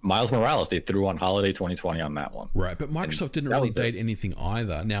of Miles Morales, they threw on holiday 2020 on that one. Right, but Microsoft didn't really date anything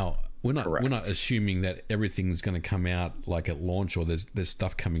either. Now, we're not assuming that everything's going to come out like at launch, or there's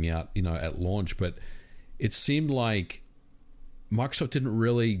stuff coming out, at launch, but it seemed like Microsoft didn't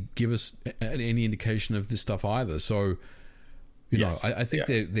really give us any indication of this stuff either. So, I think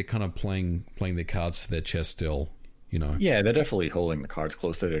they're kind of playing their cards to their chest still. Yeah, they're definitely holding the cards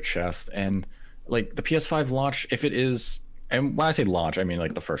close to their chest. And like the PS5 launch, if it is, and when I say launch, I mean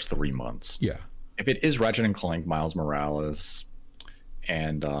like the first 3 months. Yeah. If it is Ratchet and Clank, Miles Morales,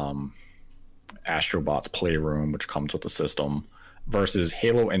 and Astrobot's Playroom, which comes with the system, versus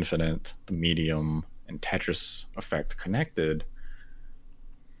Halo Infinite, the Medium, and Tetris Effect Connected,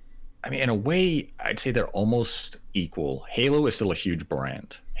 I mean, in a way, I'd say they're almost equal. Halo is still a huge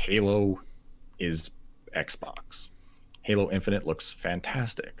brand. Halo is Xbox. Halo Infinite looks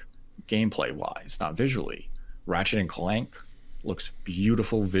fantastic, gameplay-wise, not visually. Ratchet and Clank looks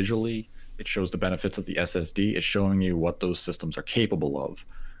beautiful visually. It shows the benefits of the SSD. It's showing you what those systems are capable of.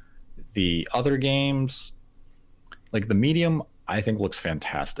 The other games, like the Medium, I think looks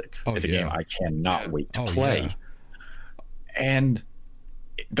fantastic. It's a game I cannot wait to play. Yeah. And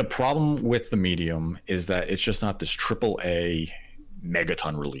the problem with the Medium is that it's just not this AAA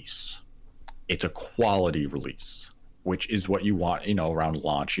megaton release. It's a quality release, which is what you want, around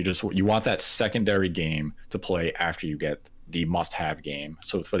launch. You want that secondary game to play after you get the must-have game.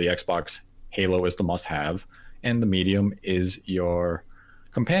 So for the Xbox, Halo is the must-have, and the Medium is your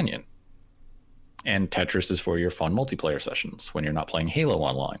companion. And Tetris is for your fun multiplayer sessions when you're not playing Halo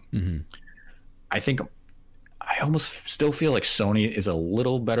online. Mm-hmm. I almost still feel like Sony is a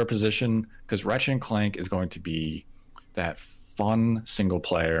little better position because Ratchet and Clank is going to be that fun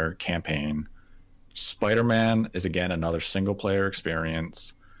single-player campaign. Spider-Man is, again, another single-player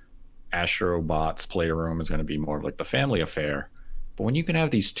experience. Astrobot's Playroom is going to be more of like the family affair. But when you can have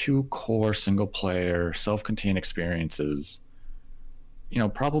these two core single-player, self-contained experiences,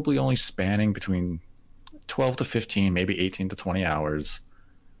 probably only spanning between 12 to 15, maybe 18 to 20 hours,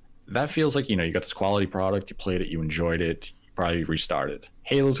 that feels like, you got this quality product, you played it, you enjoyed it, you probably restarted.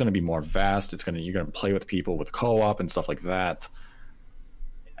 Halo's going to be more vast. You're going to play with people with co-op and stuff like that.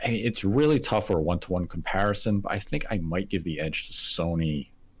 I mean, it's really tough for a one-to-one comparison, but I think I might give the edge to Sony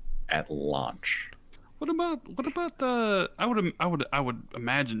at launch. What about the? I would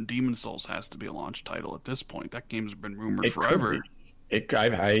imagine Demon's Souls has to be a launch title at this point. That game's been rumored forever.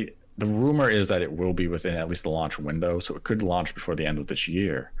 The rumor is that it will be within at least the launch window, so it could launch before the end of this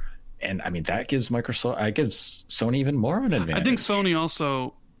year. And I mean, that gives Sony even more of an advantage. I think Sony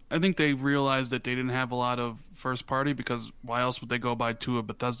also, they realized that they didn't have a lot of first party, because why else would they go buy 2 of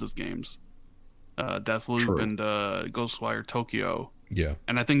Bethesda's games? Deathloop and Ghostwire Tokyo. Yeah.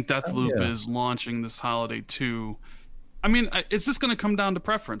 And I think Deathloop is launching this holiday too. I mean, it's just going to come down to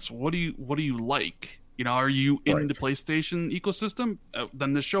preference. What do you like? Are you in the PlayStation ecosystem?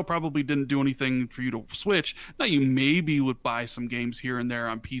 Then this show probably didn't do anything for you to switch. Now, you maybe would buy some games here and there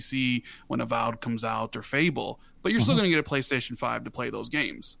on PC when Avowed comes out or Fable, but you're still going to get a PlayStation 5 to play those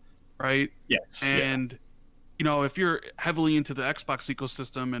games, right? Yes. And, if you're heavily into the Xbox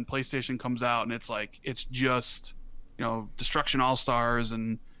ecosystem and PlayStation comes out and it's just, Destruction All-Stars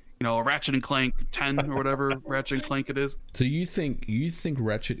and, Ratchet and Clank 10 or whatever Ratchet and Clank it is. So you think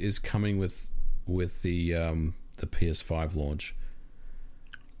Ratchet is coming with the PS5 launch?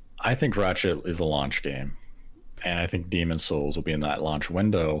 I think Ratchet is a launch game, and I think Demon's Souls will be in that launch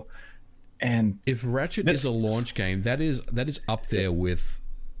window. And if Ratchet is a launch game, that is up there with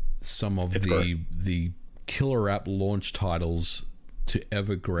some of the killer app launch titles to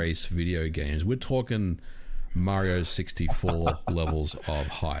ever grace video games. We're talking Mario 64 levels of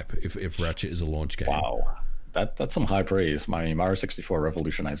hype if Ratchet is a launch game. Wow. That's some high praise. Mario 64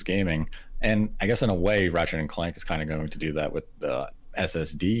 revolutionized gaming. And I guess in a way, Ratchet and Clank is kind of going to do that with the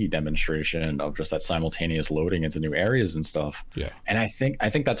SSD demonstration of just that simultaneous loading into new areas and stuff. Yeah. And I think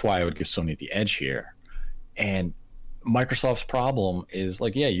that's why I would give Sony the edge here. And Microsoft's problem is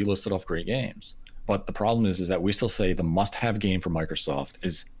you listed off great games. But the problem is that we still say the must-have game for Microsoft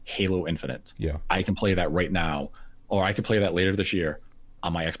is Halo Infinite. Yeah. I can play that right now, or I can play that later this year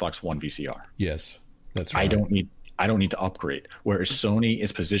on my Xbox One VCR. Yes, that's right. I don't need to upgrade. Whereas Sony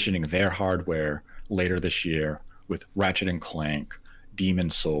is positioning their hardware later this year with Ratchet and Clank, Demon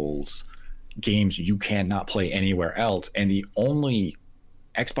Souls, games you cannot play anywhere else. And the only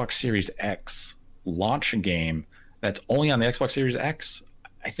Xbox Series X launch game that's only on the Xbox Series X,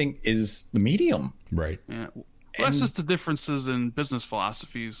 I think, is the Medium. Right. Yeah. Well, that's just the differences in business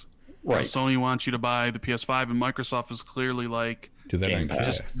philosophies. Right. Sony wants you to buy the PS5, and Microsoft is clearly like, Game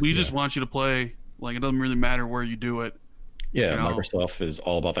Pass. we just want you to play. Like, it doesn't really matter where you do it. Yeah, You know? Microsoft is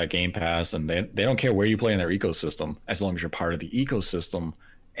all about that Game Pass, and they don't care where you play in their ecosystem as long as you're part of the ecosystem.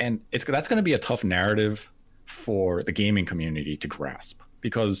 And that's going to be a tough narrative for the gaming community to grasp,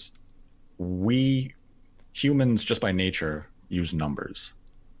 because we humans, just by nature, use numbers.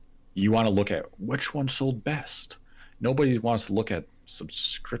 You want to look at which one sold best. Nobody wants to look at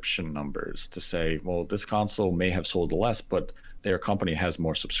subscription numbers to say, well, this console may have sold less, but their company has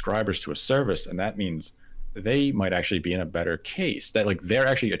more subscribers to a service, and that means they might actually be in a better case, that like they're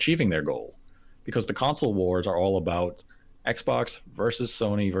actually achieving their goal. Because the console wars are all about Xbox versus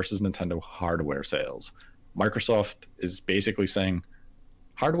Sony versus Nintendo hardware sales. Microsoft is basically saying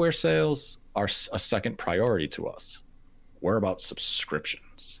hardware sales are a second priority to us. We're about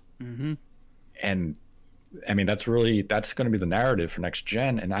subscriptions. Mm-hmm. And I mean, that's going to be the narrative for next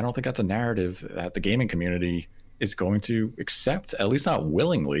gen. And I don't think that's a narrative that the gaming community is going to accept, at least not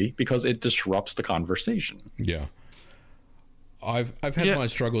willingly, because it disrupts the conversation. Yeah. I've had my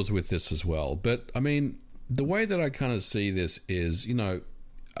struggles with this as well. But I mean, the way that I kind of see this is,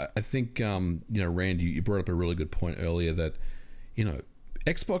 I think, Rand, you brought up a really good point earlier that,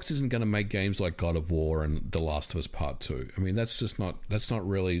 Xbox isn't going to make games like God of War and The Last of Us Part 2. I mean, that's not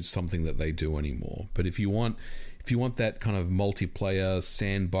really something that they do anymore. But if you want that kind of multiplayer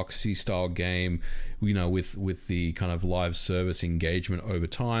sandboxy style game, with the kind of live service engagement over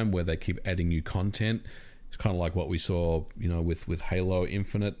time where they keep adding new content, it's kind of like what we saw, with Halo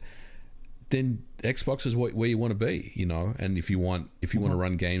Infinite, then Xbox is where you want to be, and if you want to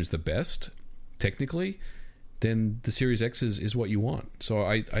run games the best technically, then the Series X is what you want. So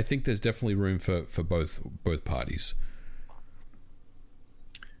I think there's definitely room for both parties.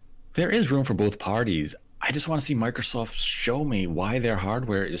 There is room for both parties. I just want to see Microsoft show me why their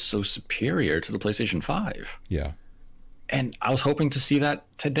hardware is so superior to the PlayStation 5. Yeah. And I was hoping to see that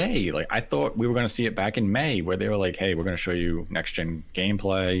today. Like, I thought we were going to see it back in May, where they were like, hey, we're going to show you next-gen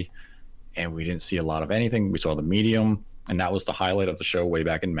gameplay. And we didn't see a lot of anything. We saw the Medium, and that was the highlight of the show way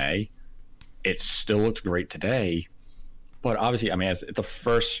back in May. It still looks great today. But obviously, I mean, it's a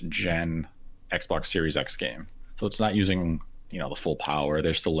first-gen Xbox Series X game. So it's not using, the full power.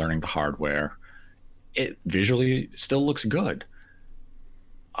 They're still learning the hardware. It visually still looks good.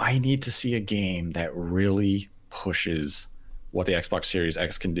 I need to see a game that really pushes what the Xbox Series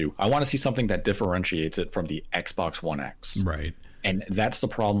X can do. I want to see something that differentiates it from the Xbox One X. Right. And that's the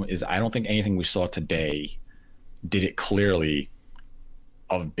problem, is I don't think anything we saw today did it clearly,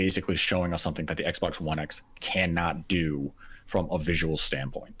 of basically showing us something that the Xbox One X cannot do from a visual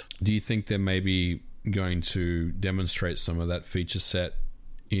standpoint. Do you think they're maybe going to demonstrate some of that feature set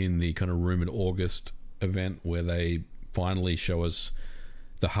in the kind of rumored August event, where they finally show us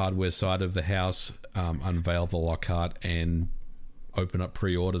the hardware side of the house, unveil the Lockhart, and open up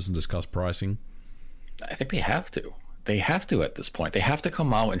pre-orders and discuss pricing? I think they have to. They have to at this point. They have to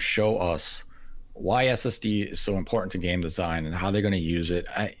come out and show us why SSD is so important to game design and how they're going to use it.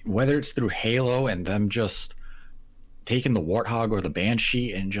 Whether it's through Halo and them just taking the Warthog or the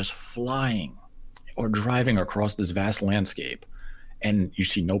Banshee and just flying or driving across this vast landscape, and you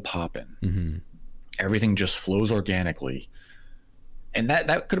see no pop-in. Mm-hmm. Everything just flows organically. And that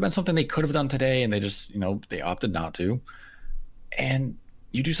could have been something they could have done today, and they just, they opted not to. And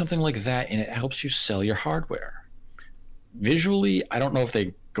you do something like that, and it helps you sell your hardware. Visually, I don't know if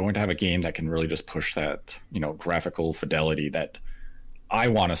they're going to have a game that can really just push that, graphical fidelity that I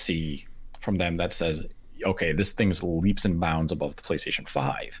want to see from them, that says, okay, this thing's leaps and bounds above the PlayStation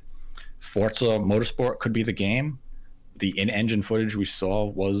 5. Forza Motorsport could be the game. The in-engine footage we saw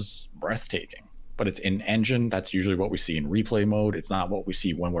was breathtaking. But it's in-engine. That's usually what we see in replay mode. It's not what we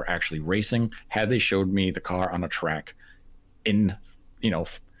see when we're actually racing. Had they showed me the car on a track in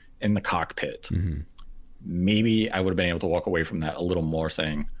the cockpit, mm-hmm. maybe I would have been able to walk away from that a little more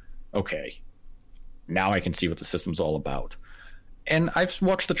saying, okay, now I can see what the system's all about. And I've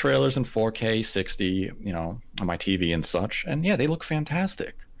watched the trailers in 4K 60, on my TV and such, and yeah, they look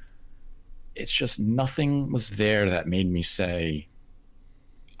fantastic. It's just nothing was there that made me say,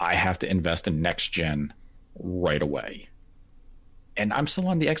 I have to invest in next gen right away. And I'm still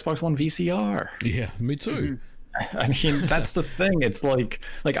on the Xbox One VCR. Yeah, me too. I mean, that's the thing. It's like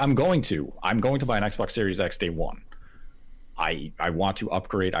I'm going to buy an Xbox Series X day one. I want to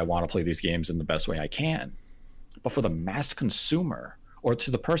upgrade. I want to play these games in the best way I can. But for the mass consumer, or to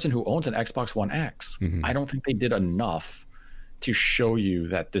the person who owns an Xbox One X, I don't think they did enough to show you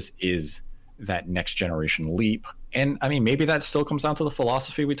that this is that next generation leap. And I mean, maybe that still comes down to the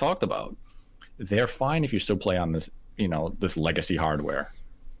philosophy we talked about. They're fine if you still play on this, this legacy hardware.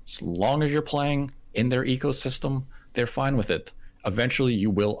 As long as you're playing in their ecosystem, they're fine with it. Eventually you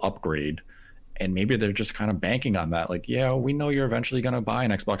will upgrade. And maybe they're just kind of banking on that. Like, yeah, we know you're eventually going to buy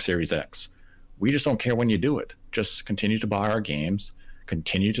an Xbox Series X. We just don't care when you do it. Just continue to buy our games,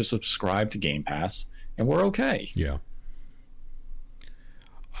 continue to subscribe to Game Pass, and we're okay. Yeah.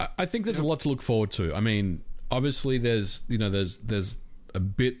 I think there's a lot to look forward to. I mean, obviously there's a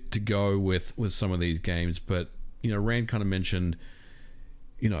bit to go with some of these games, but Rand kind of mentioned,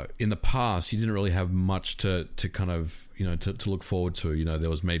 in the past you didn't really have much to kind of to look forward to. There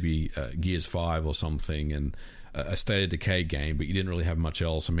was maybe Gears 5 or something and a State of Decay game, but you didn't really have much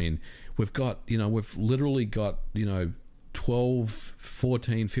else. I mean, we've literally got 12,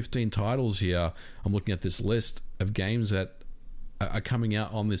 14, 15 titles here. I'm looking at this list of games that are coming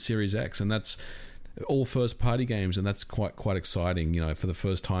out on the Series X, and that's all first party games, and that's quite exciting. For the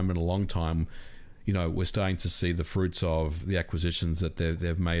first time in a long time, we're starting to see the fruits of the acquisitions that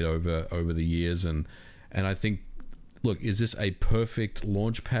they've made over the years, and I think, look, is this a perfect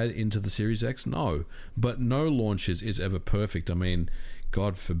launch pad into the Series X? No, but no launch is ever perfect. I mean,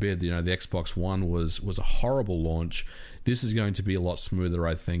 God forbid, the Xbox One was a horrible launch. This is going to be a lot smoother,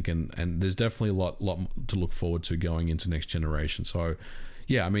 I think, and there's definitely a lot to look forward to going into next generation. So,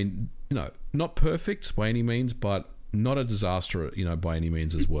 yeah, I mean, not perfect by any means, but not a disaster, by any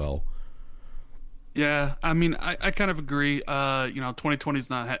means as well. Yeah, I mean, I kind of agree. 2020's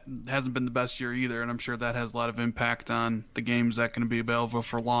hasn't been the best year either, and I'm sure that has a lot of impact on the games that can be available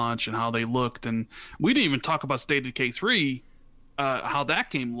for launch and how they looked. And we didn't even talk about State of Decay 3, how that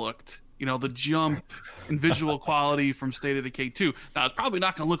game looked. The jump in visual quality from State of Decay 2. Now, it's probably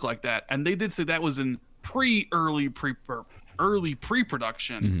not going to look like that, and they did say that was in early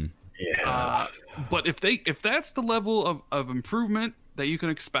pre-production. Yeah. But if that's the level of improvement that you can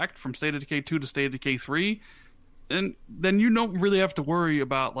expect from State of Decay 2 to State of Decay 3, then you don't really have to worry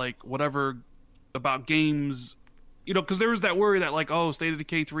about about games, because there was that worry that State of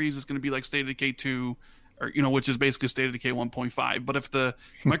Decay 3 is just going to be like State of Decay 2, or which is basically State of Decay 1.5. But if the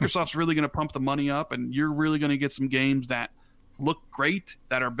Microsoft's really going to pump the money up, and you're really going to get some games that look great,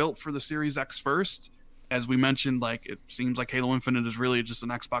 that are built for the Series X first, as we mentioned, it seems like Halo Infinite is really just an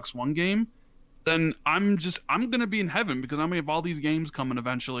Xbox One game, then I'm going to be in heaven, because I'm going to have all these games coming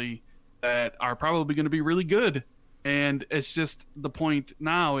eventually that are probably going to be really good. And it's just, the point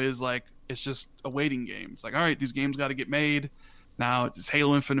now is it's just a waiting game. It's all right, these games got to get made. Now it's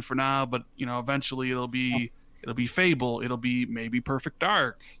Halo Infinite for now, but eventually it'll be Fable, it'll be maybe Perfect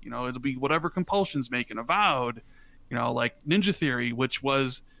Dark, it'll be whatever Compulsion's making, Avowed, like Ninja Theory, which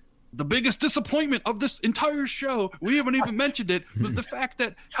was the biggest disappointment of this entire show. We haven't even mentioned it, was the fact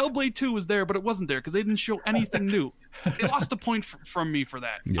that Hellblade 2 was there, but it wasn't there because they didn't show anything new. They lost a point from me for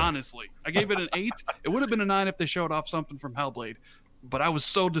that, honestly. I gave it an 8. It would have been a 9 if they showed off something from Hellblade, but I was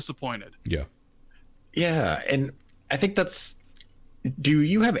so disappointed. Yeah, and I think do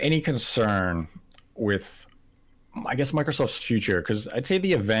you have any concern with, I guess, Microsoft's future? Because I'd say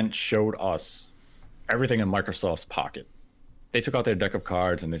the event showed us everything in Microsoft's pocket. They took out their deck of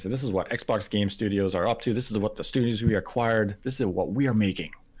cards and they said, this is what Xbox Game Studios are up to. This is what the studios we acquired. This is what we are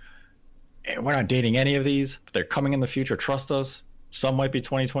making. And we're not dating any of these, but they're coming in the future. Trust us. Some might be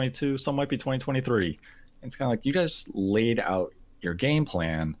 2022. Some might be 2023. And it's kind of like, you guys laid out your game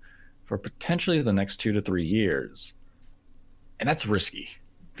plan for potentially the next 2 to 3 years. And that's risky,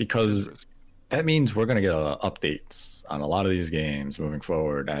 because that means we're going to get updates on a lot of these games moving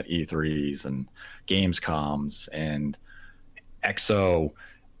forward at E3s and Gamescoms and XO.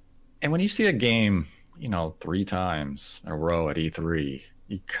 And when you see a game, 3 times in a row at E3,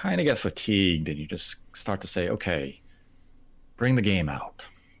 you kind of get fatigued and you just start to say, okay, bring the game out.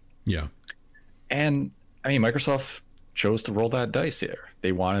 Yeah. And I mean, Microsoft chose to roll that dice here.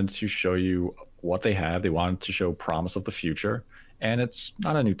 They wanted to show you what they have. They wanted to show promise of the future. And it's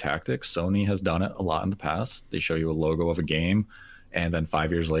not a new tactic. Sony has done it a lot in the past. They show you a logo of a game, and then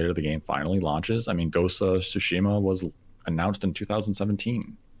 5 years later, the game finally launches. I mean, Ghost of Tsushima was announced in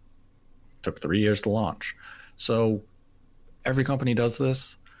 2017. Took 3 years to launch. So every company does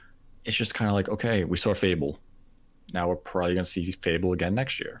this. It's just kind of like, okay, we saw Fable. now we're probably going to see Fable again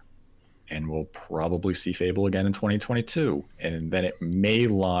next year. And we'll probably see Fable again in 2022. And then it may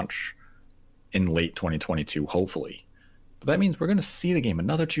launch in late 2022, hopefully. But that means we're going to see the game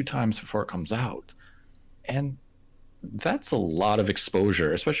another 2 times before it comes out. And that's a lot of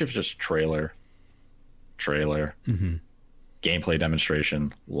exposure, especially if it's just trailer, gameplay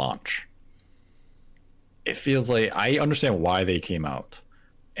demonstration, launch. It feels like I understand why they came out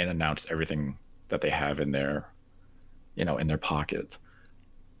and announced everything that they have in their, in their pocket.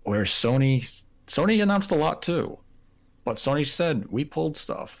 Where Sony announced a lot too, but Sony said we pulled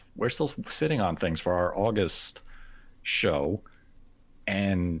stuff. We're still sitting on things for our August show,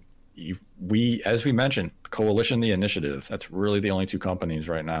 and we, as we mentioned, the Coalition, the Initiative. That's really the only 2 companies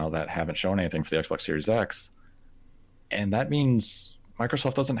right now that haven't shown anything for the Xbox Series X, and that means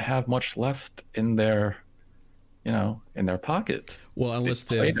Microsoft doesn't have much left in their in their pocket. Well, unless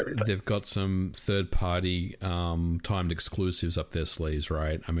they've got some third-party timed exclusives up their sleeves,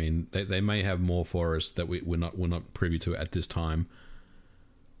 right? I mean, they may have more for us that we're not privy to at this time.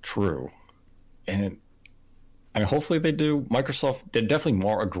 True, and hopefully they do. Microsoft, they're definitely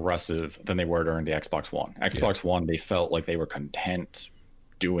more aggressive than they were during the Xbox One. Xbox One, they felt like they were content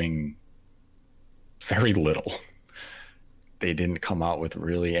doing very little. They didn't come out with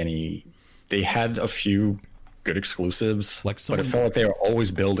really any. They had a few good exclusives, but it felt like they were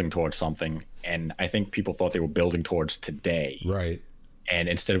always building towards something, and I think people thought they were building towards today, right? And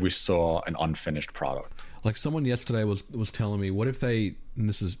instead we saw an unfinished product. Like someone yesterday was telling me, what if they, and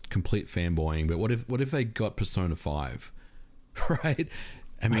this is complete fanboying, but what if they got Persona 5, right?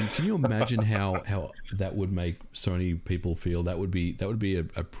 I mean, can you imagine how that would make Sony people feel? That would be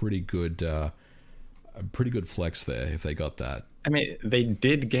a pretty good flex there if they got that. I mean, they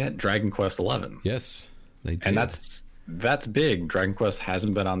did get Dragon Quest 11. Yes. They did. And that's big. Dragon Quest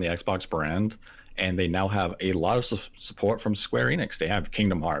hasn't been on the Xbox brand, and they now have a lot of support from Square Enix. They have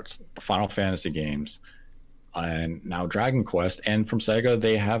Kingdom Hearts, the Final Fantasy games, and now Dragon Quest. And from Sega,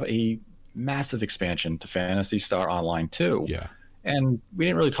 they have a massive expansion to Phantasy Star Online 2. Yeah. And we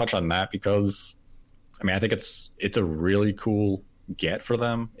didn't really touch on that because, I think it's a really cool get for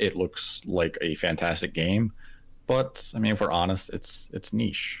them. It looks like a fantastic game, but if we're honest, it's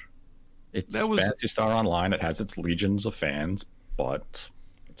niche. It's Phantasy Star Online. It has its legions of fans, but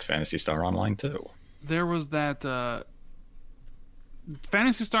it's Phantasy Star Online 2. There was that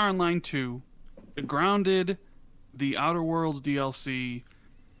Phantasy Star Online 2, the Grounded, the Outer Worlds DLC,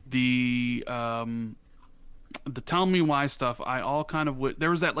 the Tell Me Why stuff. I all kind of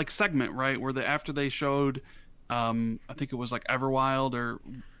there was that like segment, right, where after they showed, I think it was like Everwild or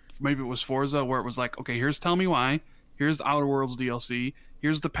maybe it was Forza, where it was like, okay, here's Tell Me Why, here's Outer Worlds DLC.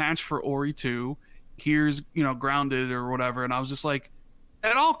 Here's the patch for Ori 2. Here's, Grounded or whatever. And I was just like,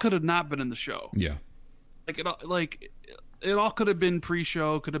 it all could have not been in the show. Yeah. It all could have been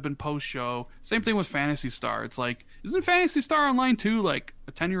pre-show, could have been post-show. Same thing with Phantasy Star. It's like, isn't Phantasy Star Online 2 like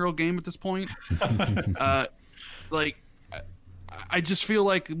a 10-year-old game at this point? I just feel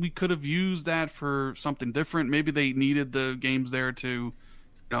like we could have used that for something different. Maybe they needed the games there to,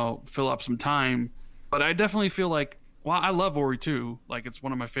 fill up some time. But I definitely feel like, well, I love Ori 2. Like, it's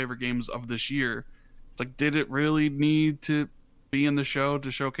one of my favorite games of this year. It's like, did it really need to be in the show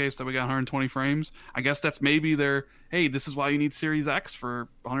to showcase that we got 120 frames? I guess that's maybe hey, this is why you need Series X for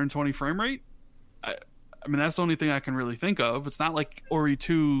 120 frame rate? I mean, that's the only thing I can really think of. It's not like Ori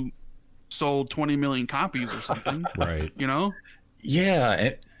 2 sold 20 million copies or something. Right. Yeah.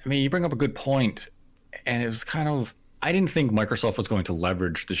 You bring up a good point. And it was kind of, I didn't think Microsoft was going to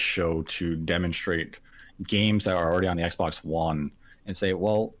leverage the show to demonstrate games that are already on the Xbox One and say,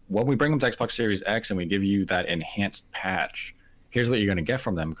 well, when we bring them to Xbox Series X and we give you that enhanced patch, here's what you're going to get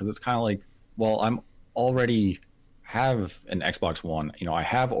from them. Because it's kind of like, well, I'm already have an Xbox One, I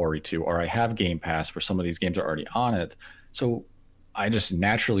have Ori 2 or I have Game Pass where some of these games are already on it. So I just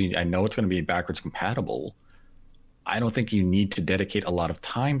naturally, I know it's going to be backwards compatible. I don't think you need to dedicate a lot of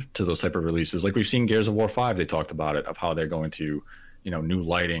time to those type of releases. Like we've seen Gears of War 5, they talked about it, of how they're going to, new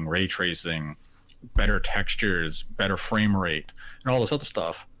lighting, ray tracing, better textures, better frame rate, and all this other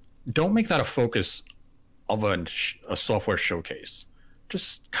stuff. Don't make that a focus of a software showcase.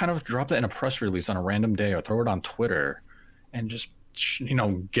 Just kind of drop that in a press release on a random day or throw it on Twitter and just,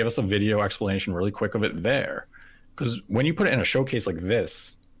 give us a video explanation really quick of it there. Because when you put it in a showcase like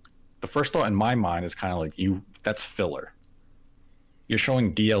this, the first thought in my mind is kind of like, that's filler. You're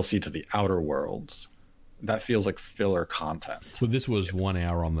showing DLC to the Outer Worlds. That feels like filler content. Well, this was 1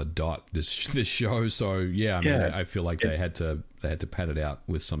 hour on the dot, this show, so I feel like they had to pad it out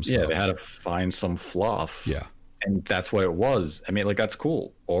with some stuff. Yeah, they had to find some fluff. Yeah. And that's what it was. That's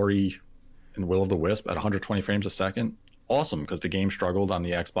cool. Ori in Will of the Wisp at 120 frames a second, awesome, because the game struggled on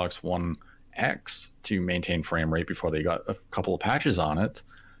the Xbox One X to maintain frame rate before they got a couple of patches on it.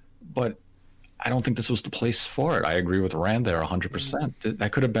 But I don't think this was the place for it. I agree with Rand there 100%.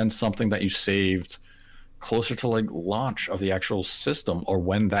 That could have been something that you saved closer to like launch of the actual system, or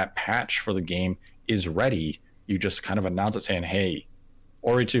when that patch for the game is ready, you just kind of announce it saying, hey,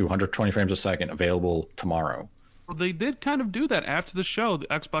 Ori 2, 120 frames a second, available tomorrow. Well, they did kind of do that after the show. The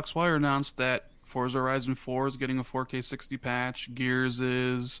Xbox Wire announced that Forza Horizon 4 is getting a 4K 60 patch. Gears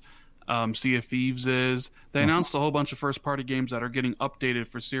is. Sea of Thieves is. They announced a whole bunch of first-party games that are getting updated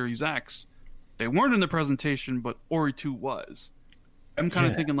for Series X. They weren't in the presentation, but Ori 2 was. I'm kind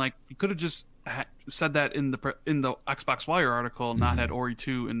of thinking like you could have just said that in the Xbox Wire article, not had Ori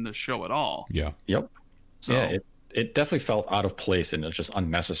 2 in the show at all. Yeah. Yep. So, yeah, it definitely felt out of place, and it's just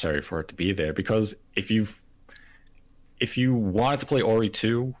unnecessary for it to be there, because if you wanted to play Ori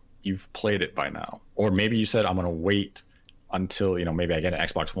 2, you've played it by now. Or maybe you said, I'm going to wait until, maybe I get an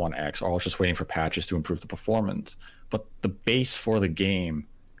Xbox One X, or I was just waiting for patches to improve the performance. But the base for the game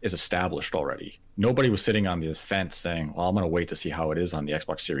is established already. Nobody was sitting on the fence saying, well, I'm going to wait to see how it is on the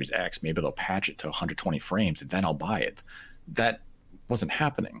Xbox Series X. Maybe they'll patch it to 120 frames and then I'll buy it. That wasn't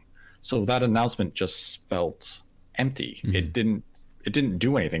happening. So that announcement just felt empty. Mm-hmm. It didn't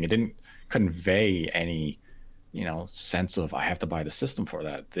do anything. It didn't convey any, sense of I have to buy the system for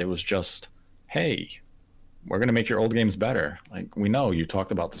that. It was just, hey, we're going to make your old games better. Like, we know you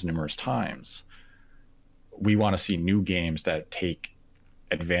talked about this numerous times. We want to see new games that take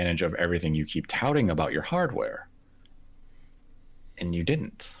advantage of everything you keep touting about your hardware. And you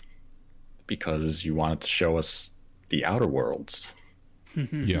didn't, because you wanted to show us the Outer Worlds.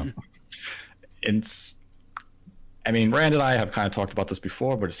 Yeah. Rand and I have kind of talked about this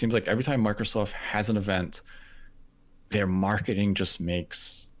before, but it seems like every time Microsoft has an event, their marketing just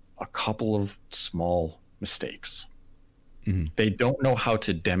makes a couple of small mistakes. Mm-hmm. They don't know how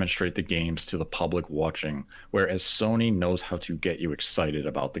to demonstrate the games to the public watching, whereas Sony knows how to get you excited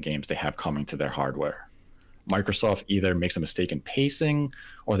about the games they have coming to their hardware. Microsoft either makes a mistake in pacing,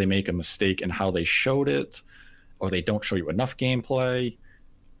 or they make a mistake in how they showed it, or they don't show you enough gameplay,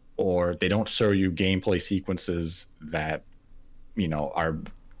 or they don't show you gameplay sequences that, are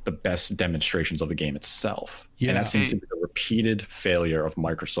the best demonstrations of the game itself. Yeah. And that seems to be the repeated failure of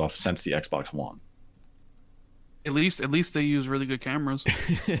Microsoft since the Xbox One. At least they use really good cameras.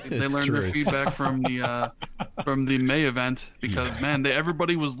 They learned their feedback from the May event, because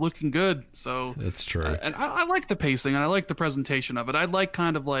everybody was looking good. So that's true. And I like the pacing, and I like the presentation of it. I like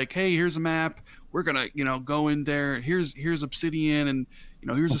kind of like, hey, here's a map. We're gonna go in there. Here's Obsidian, and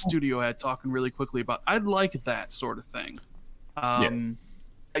here's a studio head talking really quickly about. I'd like that sort of thing.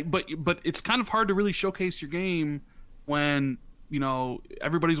 But it's kind of hard to really showcase your game when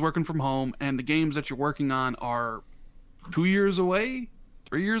everybody's working from home, and the games that you're working on are 2 years away,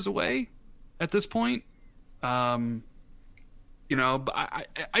 3 years away at this point. But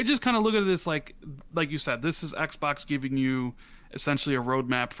I just kind of look at this like you said, this is Xbox giving you essentially a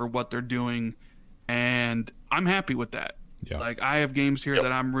roadmap for what they're doing, and I'm happy with that. Yeah. Like, I have games here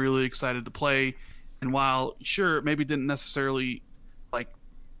that I'm really excited to play, and while sure maybe didn't necessarily like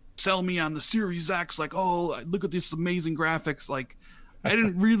sell me on the Series X, like, oh, look at this amazing graphics. Like, I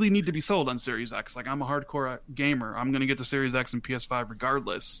didn't really need to be sold on Series X. Like, I'm a hardcore gamer. I'm going to get the Series X and PS5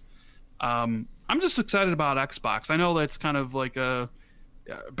 regardless. I'm just excited about Xbox. I know that's kind of like a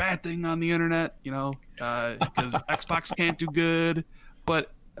bad thing on the internet, because Xbox can't do good.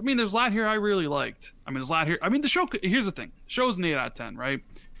 But, there's a lot here I really liked. There's a lot here. The show, here's the thing. The show's an 8 out of 10, right?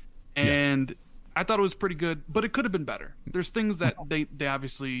 And I thought it was pretty good, but it could have been better. There's things that they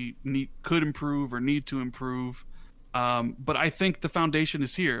obviously could improve or need to improve. But I think the foundation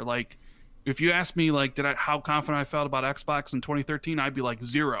is here. Like, if you ask me, like, how confident I felt about Xbox in 2013, I'd be like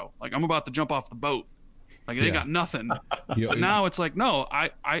 0. Like, I'm about to jump off the boat. Like, they got nothing. But now it's like, no,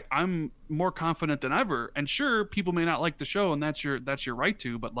 I'm more confident than ever. And sure, people may not like the show, and that's your right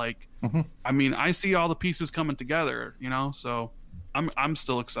to. But like, I see all the pieces coming together. So I'm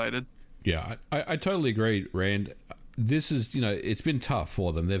still excited. Yeah, I totally agree, Rand. This is, it's been tough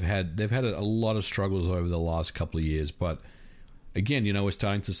for them. They've had a lot of struggles over the last couple of years, but again, we're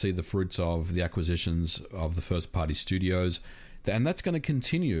starting to see the fruits of the acquisitions of the first-party studios, and that's going to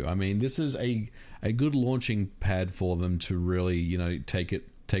continue. This is a good launching pad for them to really, take it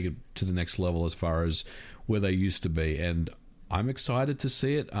to the next level as far as where they used to be, and I'm excited to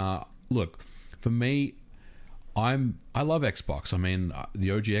see it. Look, for me, I love Xbox.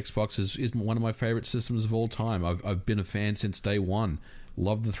 The OG Xbox is one of my favorite systems of all time. I've been a fan since day one.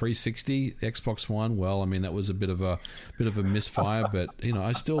 Love the 360, the Xbox One. Well, I mean, that was a bit of a misfire, but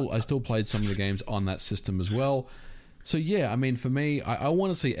I still played some of the games on that system as well. So yeah, I mean, for me, I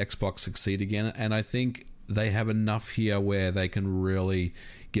want to see Xbox succeed again, and I think they have enough here where they can really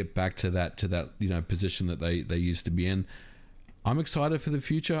get back to that position that they used to be in. I'm excited for the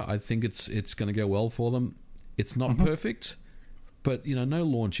future. I think it's going to go well for them. It's not perfect, but no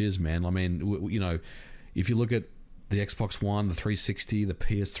launch is, man. I mean, if you look at the Xbox One, the 360, the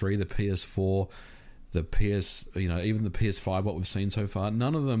PS3, the PS4, the PS, even the PS5, what we've seen so far,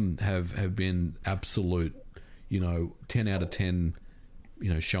 none of them have been absolute, 10 out of 10,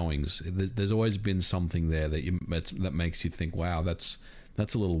 showings. There's always been something there that makes you think, wow, that's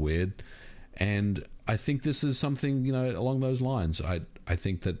a little weird. And I think this is something, along those lines. I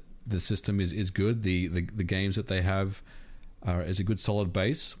think that the system is good. The games that they have is a good solid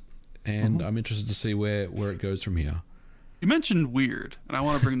base, and I'm interested to see where it goes from here. You mentioned weird, and I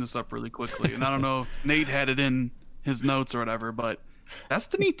want to bring this up really quickly. And I don't know if Nate had it in his notes or whatever, but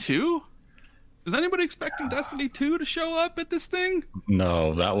Destiny 2? Is anybody expecting Destiny 2 to show up at this thing?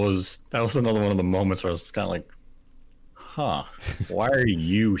 No, that was another one of the moments where I was kind of like, huh, why are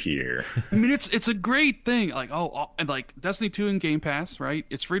you here? I mean, it's a great thing. Like, and like Destiny 2 in Game Pass, right?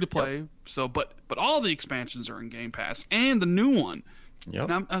 It's free to play. Yep. So, but all the expansions are in Game Pass and the new one. Yep.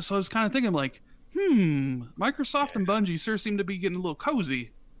 So I was kind of thinking, like, Microsoft and Bungie sure seem to be getting a little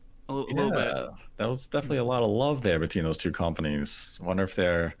cozy, a little bit. That was definitely a lot of love there between those two companies. I wonder if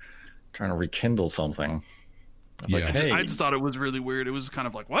they're trying to rekindle something. Like, hey. I just thought it was really weird. It was kind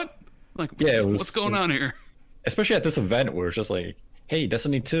of like, what? Like, what's going on here? Especially at this event where it's just like, hey,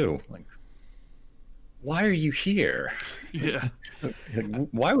 Destiny 2. Like, why are you here? Yeah.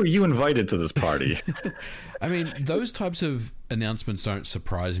 Why were you invited to this party? I mean, those types of announcements don't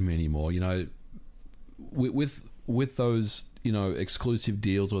surprise me anymore. With those, exclusive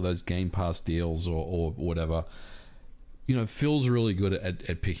deals or those Game Pass deals or whatever, Phil's really good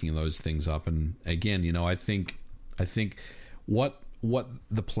at picking those things up. And again, I think what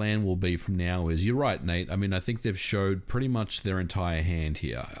the plan will be from now is, you're right, Nate. I mean, I think they've showed pretty much their entire hand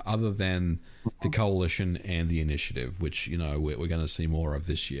here, other than the Coalition and the Initiative, which, we're going to see more of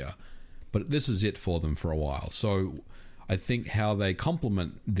this year. But this is it for them for a while. So I think how they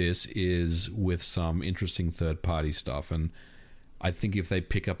complement this is with some interesting third-party stuff. And I think if they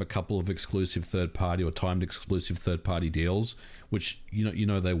pick up a couple of exclusive third-party or timed exclusive third-party deals, which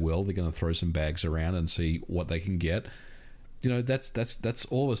they will, they're going to throw some bags around and see what they can get. That's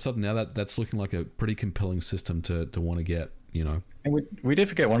all of a sudden now that's looking like a pretty compelling system to want to get. And we did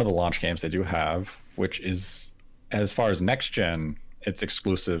forget one of the launch games they do have, which is, as far as next gen, it's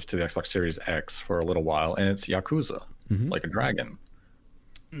exclusive to the Xbox Series X for a little while, and it's Yakuza, Like a Dragon.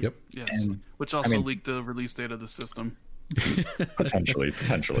 Yep. Yes. Which also leaked the release date of the system. Potentially.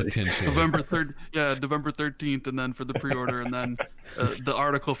 November 13th, and then for the pre-order, and then the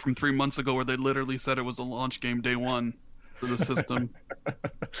article from 3 months ago where they literally said it was a launch game day one for the system.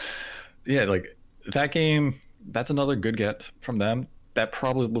 Yeah, like that game, that's another good get from them. That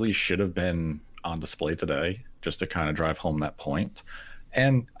probably should have been on display today, just to kind of drive home that point.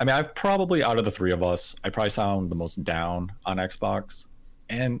 And I mean, I've probably, out of the three of us, I probably sound the most down on Xbox,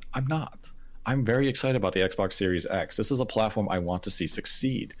 and I'm not. I'm very excited about the Xbox Series X. This is a platform I want to see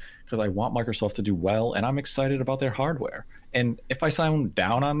succeed because I want Microsoft to do well, and I'm excited about their hardware. And if I sound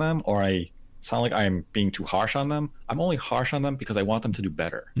down on them, or I sound like I'm being too harsh on them, I'm only harsh on them because I want them to do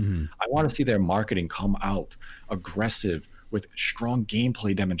better. I want to see their marketing come out aggressive with strong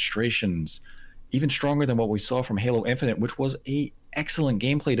gameplay demonstrations, even stronger than what we saw from Halo Infinite, which was a excellent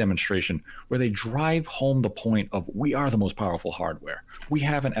gameplay demonstration where they drive home the point of, we are the most powerful hardware. We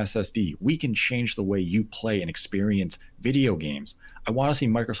have an SSD. We can change the way you play and experience video games. I want to see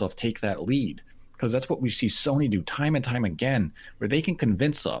Microsoft take that lead, because that's what we see Sony do time and time again, where they can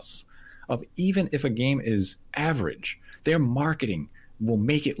convince us of, even if a game is average, their marketing will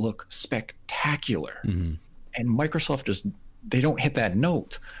make it look spectacular. And Microsoft they don't hit that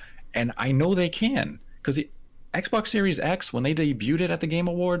note. And I know they can, because the Xbox Series X, when they debuted it at the Game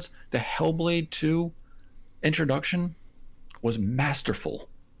Awards, the Hellblade 2 introduction was masterful.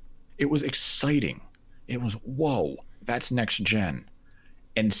 It was exciting. It was, whoa, that's next gen.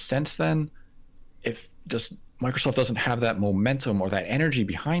 And since then, if just Microsoft doesn't have that momentum or that energy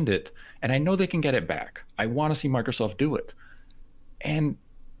behind it, and I know they can get it back, I want to see Microsoft do it. And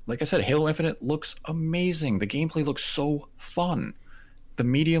like I said, Halo Infinite looks amazing. The gameplay looks so fun. The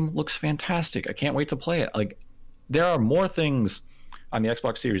medium looks fantastic. I can't wait to play it. Like, there are more things on the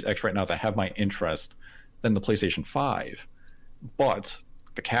Xbox Series X right now that have my interest than the PlayStation 5. But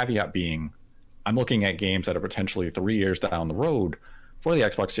the caveat being, I'm looking at games that are potentially 3 years down the road for the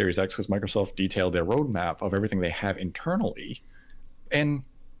Xbox Series X because Microsoft detailed their roadmap of everything they have internally. And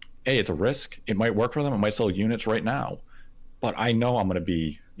hey, it's a risk. It might work for them. It might sell units right now. But I know I'm going to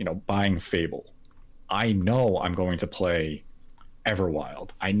be, buying Fable. I know I'm going to play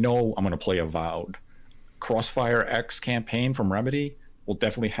Everwild. I know I'm going to play Avowed. Crossfire X campaign from Remedy will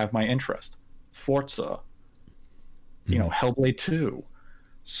definitely have my interest. Forza, Hellblade 2,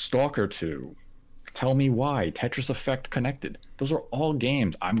 Stalker 2, Tell Me Why, Tetris Effect Connected. Those are all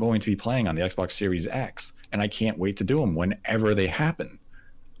games I'm going to be playing on the Xbox Series X, and I can't wait to do them whenever they happen.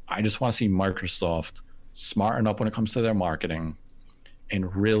 I just want to see Microsoft smarten up when it comes to their marketing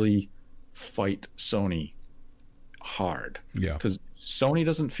and really fight Sony hard. Yeah. Because Sony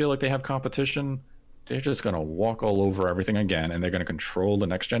doesn't feel like they have competition. They're just going to walk all over everything again, and they're going to control the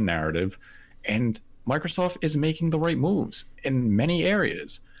next-gen narrative. And Microsoft is making the right moves in many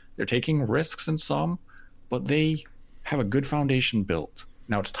areas. They're taking risks in some, but they have a good foundation built.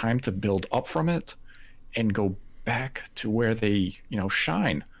 Now it's time to build up from it and go back to where they,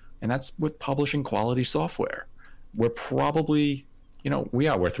 shine. And that's with publishing quality software. We're probably,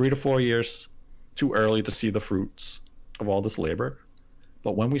 we're 3 to 4 years too early to see the fruits of all this labor.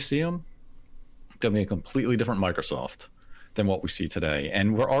 But when we see them, going to be a completely different Microsoft than what we see today.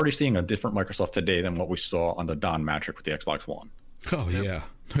 And we're already seeing a different Microsoft today than what we saw on the Don Matrick with the Xbox One. Oh, yeah.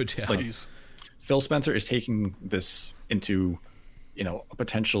 No doubt. Like, Phil Spencer is taking this into, a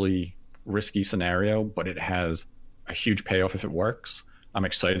potentially risky scenario, but it has a huge payoff if it works. I'm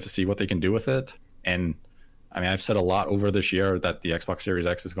excited to see what they can do with it. And I've said a lot over this year that the Xbox Series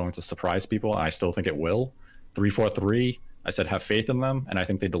X is going to surprise people, and I still think it will. 343, I said have faith in them, and I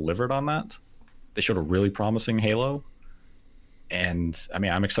think they delivered on that. They showed a really promising Halo. And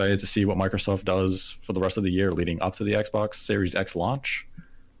I'm excited to see what Microsoft does for the rest of the year leading up to the Xbox Series X launch.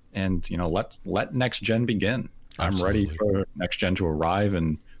 And, let next gen begin. Absolutely. I'm ready for next gen to arrive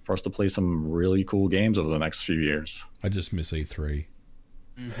and for us to play some really cool games over the next few years. I just miss E3.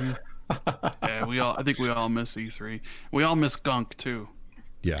 Mm-hmm. Yeah, I think we all miss E3. We all miss Gunk too.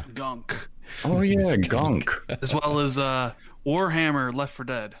 Yeah. Gunk. Oh yeah, Gunk. As well as Warhammer Left 4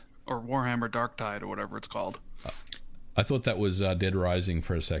 Dead or Warhammer Darktide or whatever it's called. I thought that was Dead Rising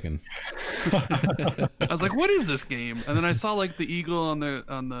for a second. I was like, "What is this game?" And then I saw like the eagle on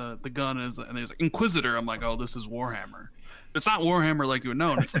the gun and there's like Inquisitor. I'm like, "Oh, this is Warhammer." It's not Warhammer like you would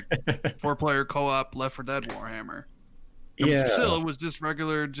know. It's like 4-player co-op Left 4 Dead Warhammer. Yeah. Still, it was just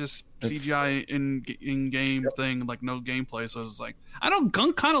regular, CGI in game thing, like no gameplay. So I was like, I know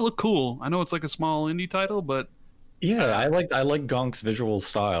Gunk kind of look cool. I know it's like a small indie title, but yeah, I like Gunk's visual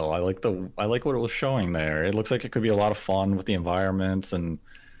style. I like what it was showing there. It looks like it could be a lot of fun with the environments,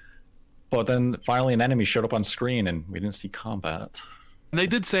 but then finally an enemy showed up on screen and we didn't see combat. And they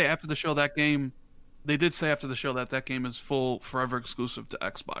did say after the show that game is full forever exclusive to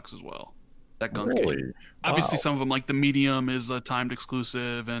Xbox as well. That Gunk game. Obviously, some of them, like the Medium, is a timed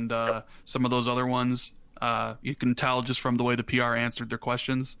exclusive, and some of those other ones, you can tell just from the way the PR answered their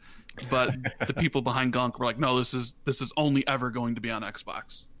questions. But the people behind Gunk were like, "No, this is only ever going to be on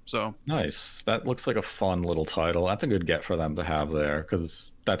Xbox." So nice. That looks like a fun little title. That's a good get for them to have there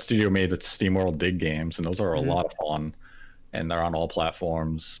because that studio made the SteamWorld Dig games, and those are a lot of fun, and they're on all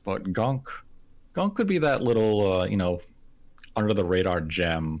platforms. But Gunk could be that little, under the radar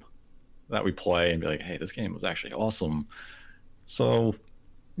gem that we play and be like, hey, this game was actually awesome. So,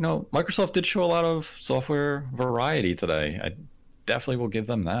 Microsoft did show a lot of software variety today. I definitely will give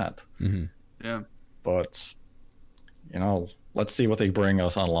them that. Mm-hmm. Yeah. But, let's see what they bring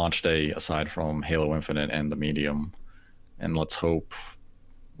us on launch day aside from Halo Infinite and the Medium. And let's hope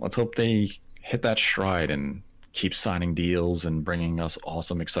they hit that stride and keep signing deals and bringing us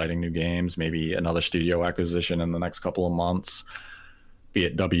awesome, exciting new games, maybe another studio acquisition in the next couple of months, be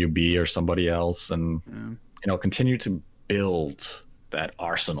it WB or somebody else, and continue to build that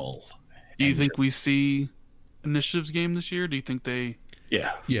arsenal. Do you think we see Initiative's game this year? Do you think they?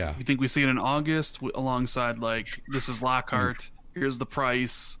 Yeah. You think we see it in August alongside like this is Lockhart? Here's the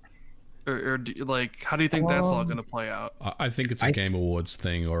price, or like how do you think that's all going to play out? I think it's a Game Awards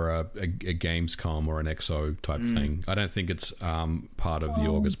thing or a Gamescom or an XO type thing. I don't think it's part of the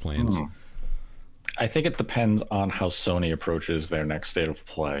August plans. I think it depends on how Sony approaches their next state of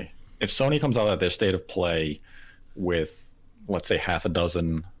play. If Sony comes out at their state of play with, let's say, half a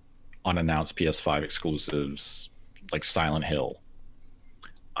dozen unannounced PS5 exclusives, like Silent Hill,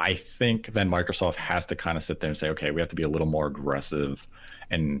 I think then Microsoft has to kind of sit there and say, okay, we have to be a little more aggressive.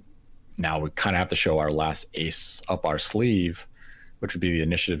 And now we kind of have to show our last ace up our sleeve, which would be the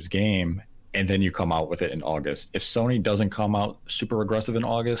Initiative's game. And then you come out with it in August. If Sony doesn't come out super aggressive in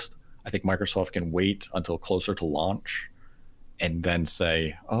August, I think Microsoft can wait until closer to launch and then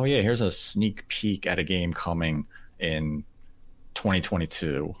say, oh yeah, here's a sneak peek at a game coming in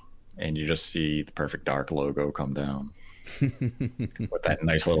 2022, and you just see the Perfect Dark logo come down with that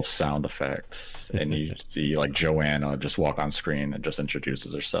nice little sound effect, and you see like Joanna just walk on screen and just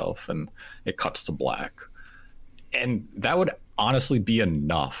introduces herself, and it cuts to black, and that would honestly be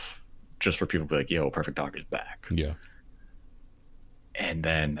enough just for people to be like, yo, Perfect Dark is back. Yeah. And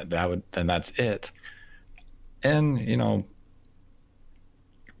then that's it. And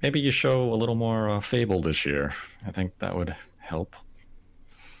maybe you show a little more Fable this year. I think that would help.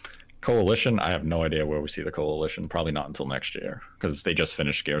 Coalition, I have no idea where we see the Coalition. Probably not until next year, because they just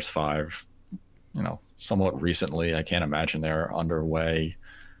finished Gears 5, somewhat recently. I can't imagine they're underway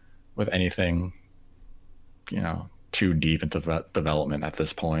with anything, too deep into development at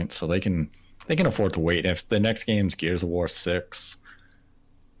this point. So they can afford to wait. If the next game's Gears of War 6,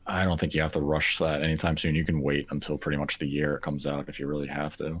 I don't think you have to rush that anytime soon. You can wait until pretty much the year it comes out if you really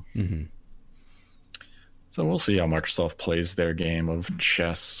have to. Mm-hmm. So we'll see how Microsoft plays their game of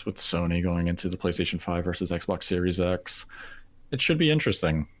chess with Sony going into the PlayStation 5 versus Xbox Series X. It should be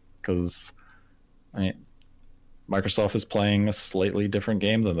interesting because Microsoft is playing a slightly different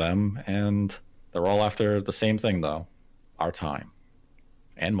game than them, and they're all after the same thing, though: our time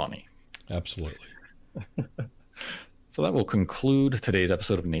and money. Absolutely. So that will conclude today's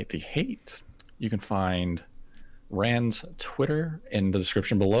episode of Nate the Hate. You can find Rand's Twitter in the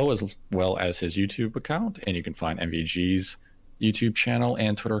description below, as well as his YouTube account, and you can find MVG's YouTube channel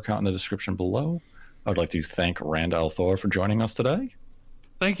and Twitter account in the description below. I would like to thank Rand Althor for joining us today.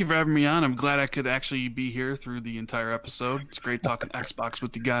 Thank you for having me on. I'm glad I could actually be here through the entire episode. It's great talking Xbox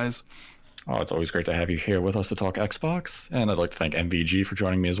with you guys. Oh, it's always great to have you here with us to talk Xbox, and I'd like to thank MVG for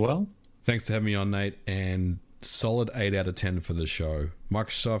joining me as well. Thanks for having me on, Nate, and solid 8 out of 10 for the show.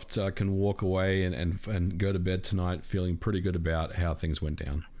 Microsoft can walk away and go to bed tonight feeling pretty good about how things went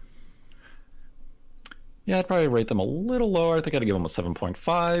down. Yeah, I'd probably rate them a little lower. I think I'd give them a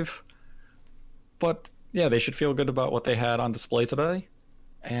 7.5. But yeah, they should feel good about what they had on display today,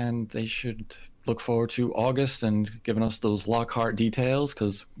 and they should look forward to August and giving us those Lockhart details,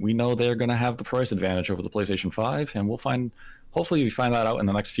 because we know they're going to have the price advantage over the PlayStation 5, and hopefully we find that out in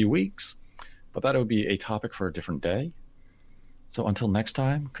the next few weeks. But that would be a topic for a different day. So until next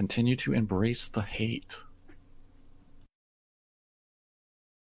time, continue to embrace the hate.